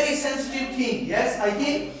 So very sensitive thing, yes, I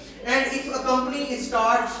think. And if a company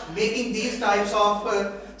starts making these types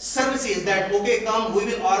of services, that okay, come, we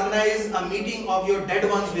will organize a meeting of your dead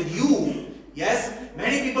ones with you, yes,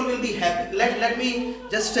 many people will be happy. Let me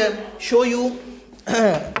just show you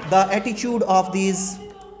the attitude of these.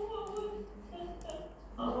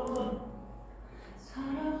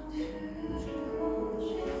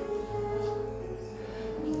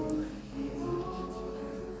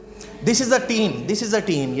 This is a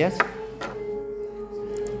team, yes.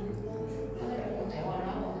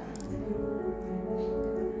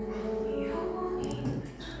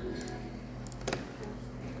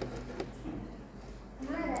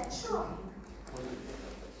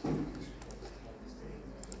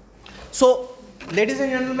 So, ladies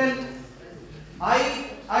and gentlemen,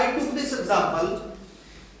 I took this example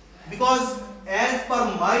because as per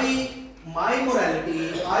my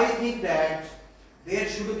morality, I think that there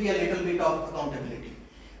should be a little bit of accountability.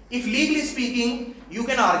 If legally speaking, you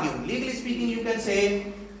can argue, legally speaking, you can say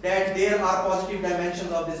that there are positive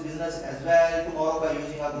dimensions of this business as well. Tomorrow, by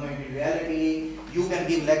using augmented reality, you can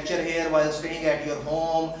give lecture here while staying at your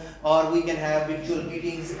home, or we can have virtual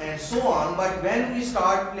meetings and so on. But when we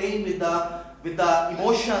start playing with the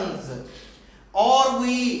emotions, or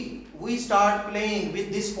we start playing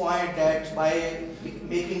with this point that by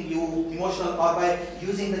making you emotional, or by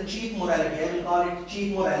using the cheap morality, I will call it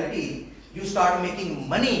cheap morality, you start making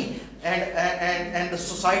money, and the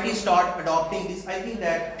society start adopting this. I think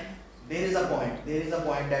that there is a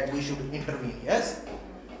point that we should intervene, yes,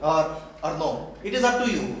 or no. It is up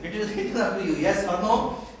to you. It is up to you, yes or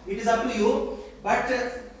no. It is up to you. But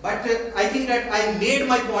I think that I made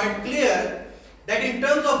my point clear that in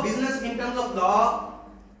terms of business, in terms of law,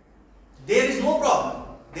 there is no problem.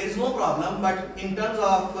 There is no problem. But in terms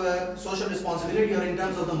of social responsibility, or in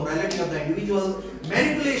terms of the morality of the individuals,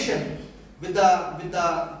 manipulation with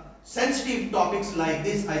the sensitive topics like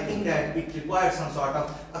this, I think that it requires some sort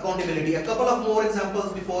of accountability. A couple of more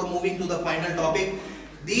examples before moving to the final topic.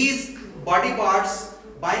 These body parts,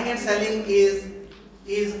 buying and selling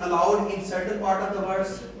is allowed in certain part of the world.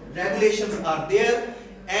 Regulations are there,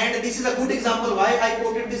 and this is a good example. Why I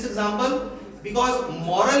quoted this example? Because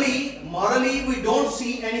morally we don't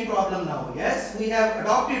see any problem now. Yes, we have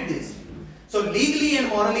adopted this. So legally and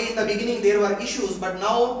morally in the beginning there were issues, but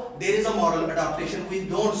now there is a moral adaptation. We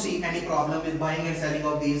don't see any problem with buying and selling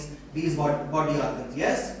of these body organs.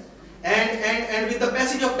 Yes, and with the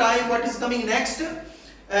passage of time, what is coming next?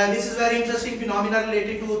 This is very interesting phenomena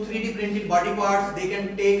related to 3D printed body parts. They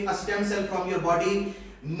can take a stem cell from your body,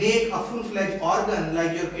 make a full-fledged organ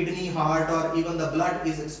like your kidney, heart, or even the blood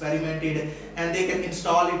is experimented, and they can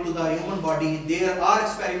install it to the human body. There are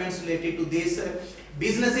experiments related to this,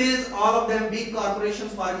 Businesses, all of them, big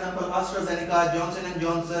corporations, for example, AstraZeneca, Johnson &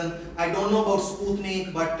 Johnson, I don't know about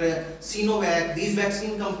Sputnik, but Sinovac, these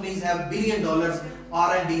vaccine companies have $1 billion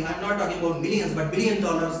R&D. I'm not talking about millions, but $1 billion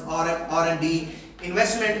R&D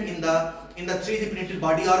investment in the 3D printed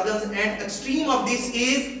body organs. And extreme of this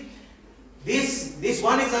is this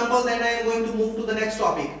one example, then I am going to move to the next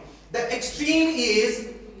topic. The extreme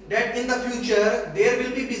is that in the future there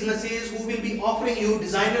will be businesses who will be offering you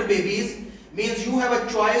designer babies, means you have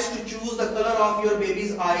a choice to choose the color of your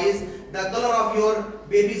baby's eyes, the color of your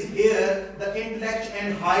baby's hair, the intellect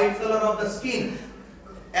and height, color of the skin.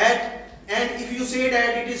 And if you say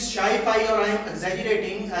that it is sci-fi or I am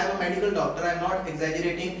exaggerating, I am a medical doctor, I am not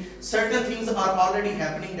exaggerating. Certain things are already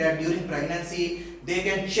happening that during pregnancy they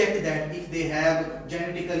can check that if they have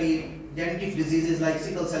genetic diseases like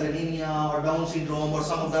sickle cell anemia or Down syndrome or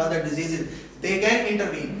some of the other diseases, they can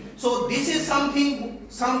intervene. So this is something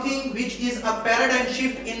which is a paradigm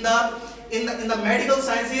shift in the medical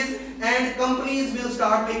sciences, and companies will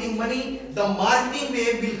start making money. The marketing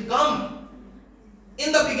wave will come.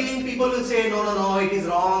 In the beginning, people will say, no, it is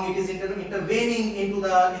wrong, it is intervening into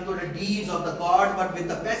the deeds of the God. But with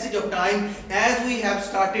the passage of time, as we have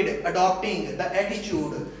started adopting the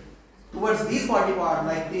attitude towards these body parts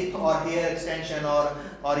like teeth or hair extension or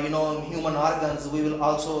human organs, we will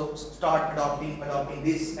also start adopting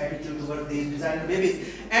this attitude towards these designer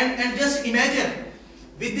babies. And just imagine,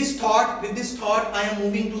 with this thought, I am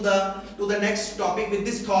moving to the next topic. With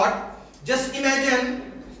this thought, just imagine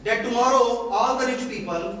that tomorrow all the rich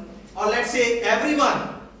people, or let's say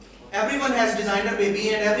everyone has designer baby,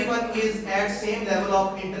 and everyone is at same level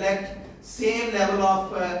of intellect, same level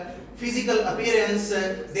of physical appearance.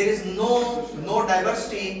 There is no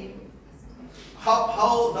diversity.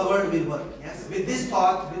 How the world will work? Yes. With this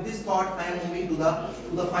thought, I am moving to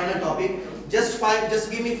the final topic. Just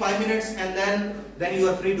give me 5 minutes, and then you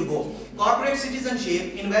are free to go. Corporate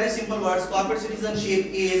citizenship, in very simple words, corporate citizenship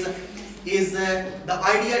is the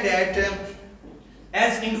idea that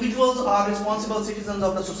as individuals are responsible citizens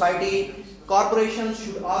of the society, corporations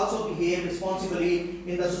should also behave responsibly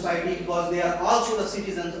in the society because they are also the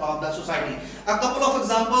citizens of the society. A couple of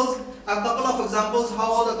examples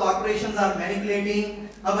how the corporations are manipulating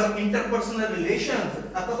our interpersonal relations.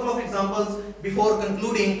 A couple of examples before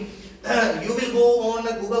concluding. You will go on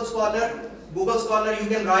Google Scholar, you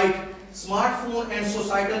can write smartphone and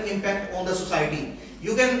societal impact on the society.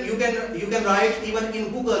 You can write even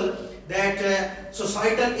in Google that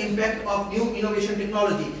societal impact of new innovation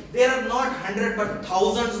technology. There are not hundreds but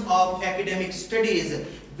thousands of academic studies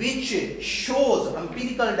which shows,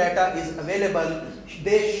 empirical data is available.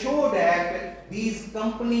 They show that these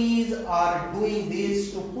companies are doing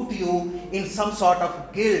this to put you in some sort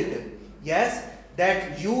of guilt. Yes,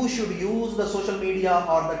 that you should use the social media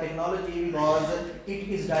or the technology because it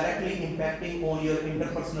is directly impacting on your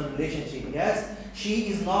interpersonal relationship. Yes, she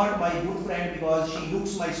is not my good friend because she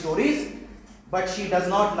looks my stories, but she does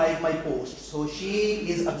not like my posts. So she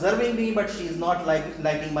is observing me, but she is not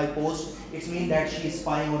liking my posts. It means that she is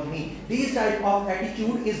spying on me. This type of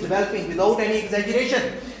attitude is developing without any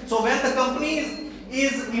exaggeration. So when the company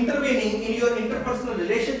is intervening in your interpersonal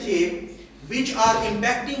relationship, which are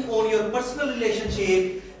impacting on your personal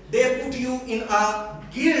relationship, they put you in a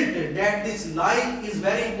guilt that this life is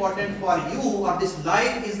very important for you, or this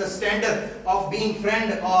life is the standard of being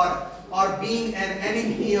friend or being an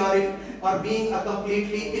enemy or being a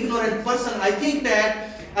completely ignorant person. I think that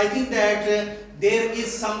there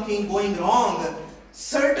is something going wrong.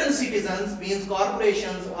 Certain citizens, means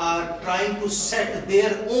corporations, are trying to set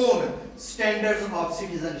their own standards of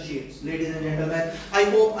citizenship. Ladies and gentlemen, I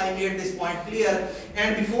hope I made this point clear.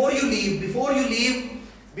 And before you leave,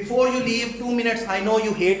 2 minutes, I know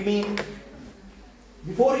you hate me.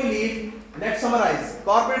 Before you leave, let's summarize.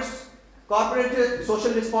 Corporate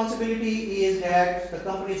social responsibility is that the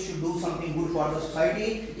companies should do something good for the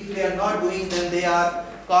society. If they are not doing, then they are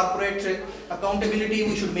corporate accountability.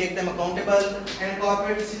 We should make them accountable. And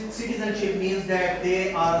corporate citizenship means that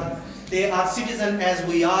they are citizens as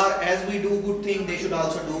we are. As we do good things, they should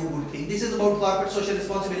also do good things. This is about corporate social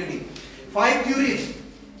responsibility. 5 theories.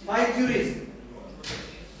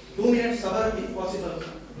 2 minutes, Sabar, if possible.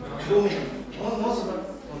 2 minutes. No, Sabar.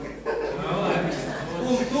 Okay.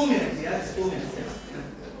 2 minutes, yes, 2 minutes. Yes.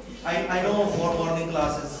 I know morning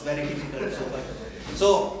class is very difficult.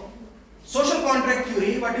 So social contract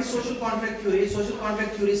theory. What is social contract theory? Social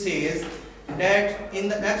contract theory says that in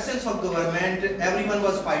the absence of government, everyone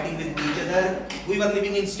was fighting with each other. We were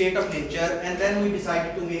living in state of nature, and then we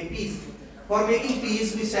decided to make peace. For making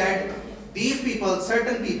peace, we said, these people,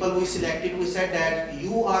 certain people we selected, we said that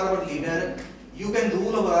you are our leader, you can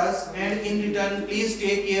rule over us, and in return please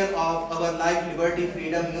take care of our life, liberty,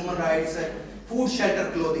 freedom, human rights, food, shelter,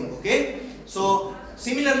 clothing. Okay, so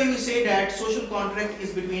similarly we say that social contract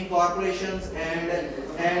is between corporations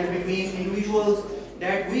and between individuals,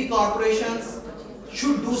 that we corporations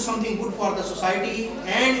should do something good for the society,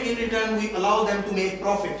 and in return we allow them to make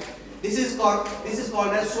profit. This is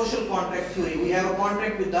called as social contract theory. We have a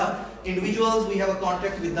contract with the individuals, we have a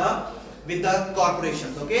contract with the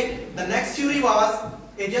corporations. Okay, the next theory was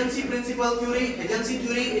agency principle theory. Agency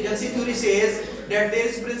theory says that there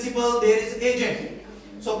is principal, there is agent.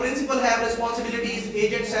 So principal have responsibilities,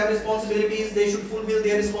 agents have responsibilities, they should fulfill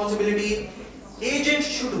their responsibility. Agent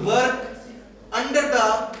should work under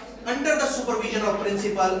the supervision of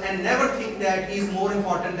principal and never think that he is more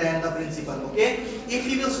important than the principal. Okay, if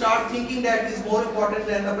he will start thinking that he is more important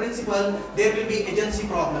than the principal, there will be agency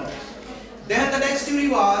problem. Then the next theory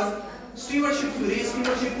was stewardship theory.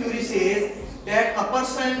 Stewardship theory says that a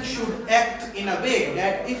person should act in a way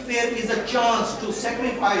that if there is a chance to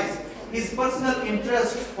sacrifice his personal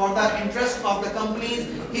interest for the interest of the companies,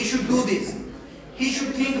 he should do this. He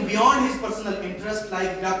should think beyond his personal interest,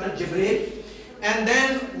 like Dr. Jibril. And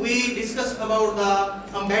then we discussed about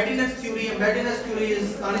the embeddedness theory. Embeddedness theory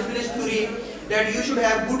is unfinished theory, that you should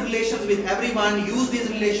have good relations with everyone, use these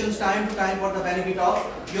relations time to time for the benefit of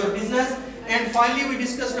your business. And finally we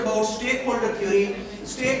discussed about stakeholder theory.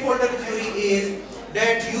 Stakeholder theory is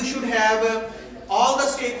that you should have all the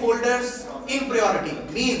stakeholders in priority.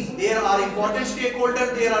 Means there are important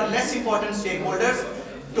stakeholders, there are less important stakeholders.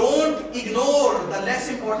 Don't ignore the less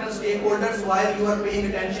important stakeholders while you are paying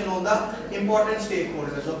attention on the important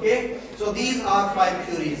stakeholders. Okay, so these are 5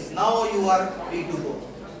 theories. Now you are free to go.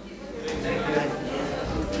 Thank you.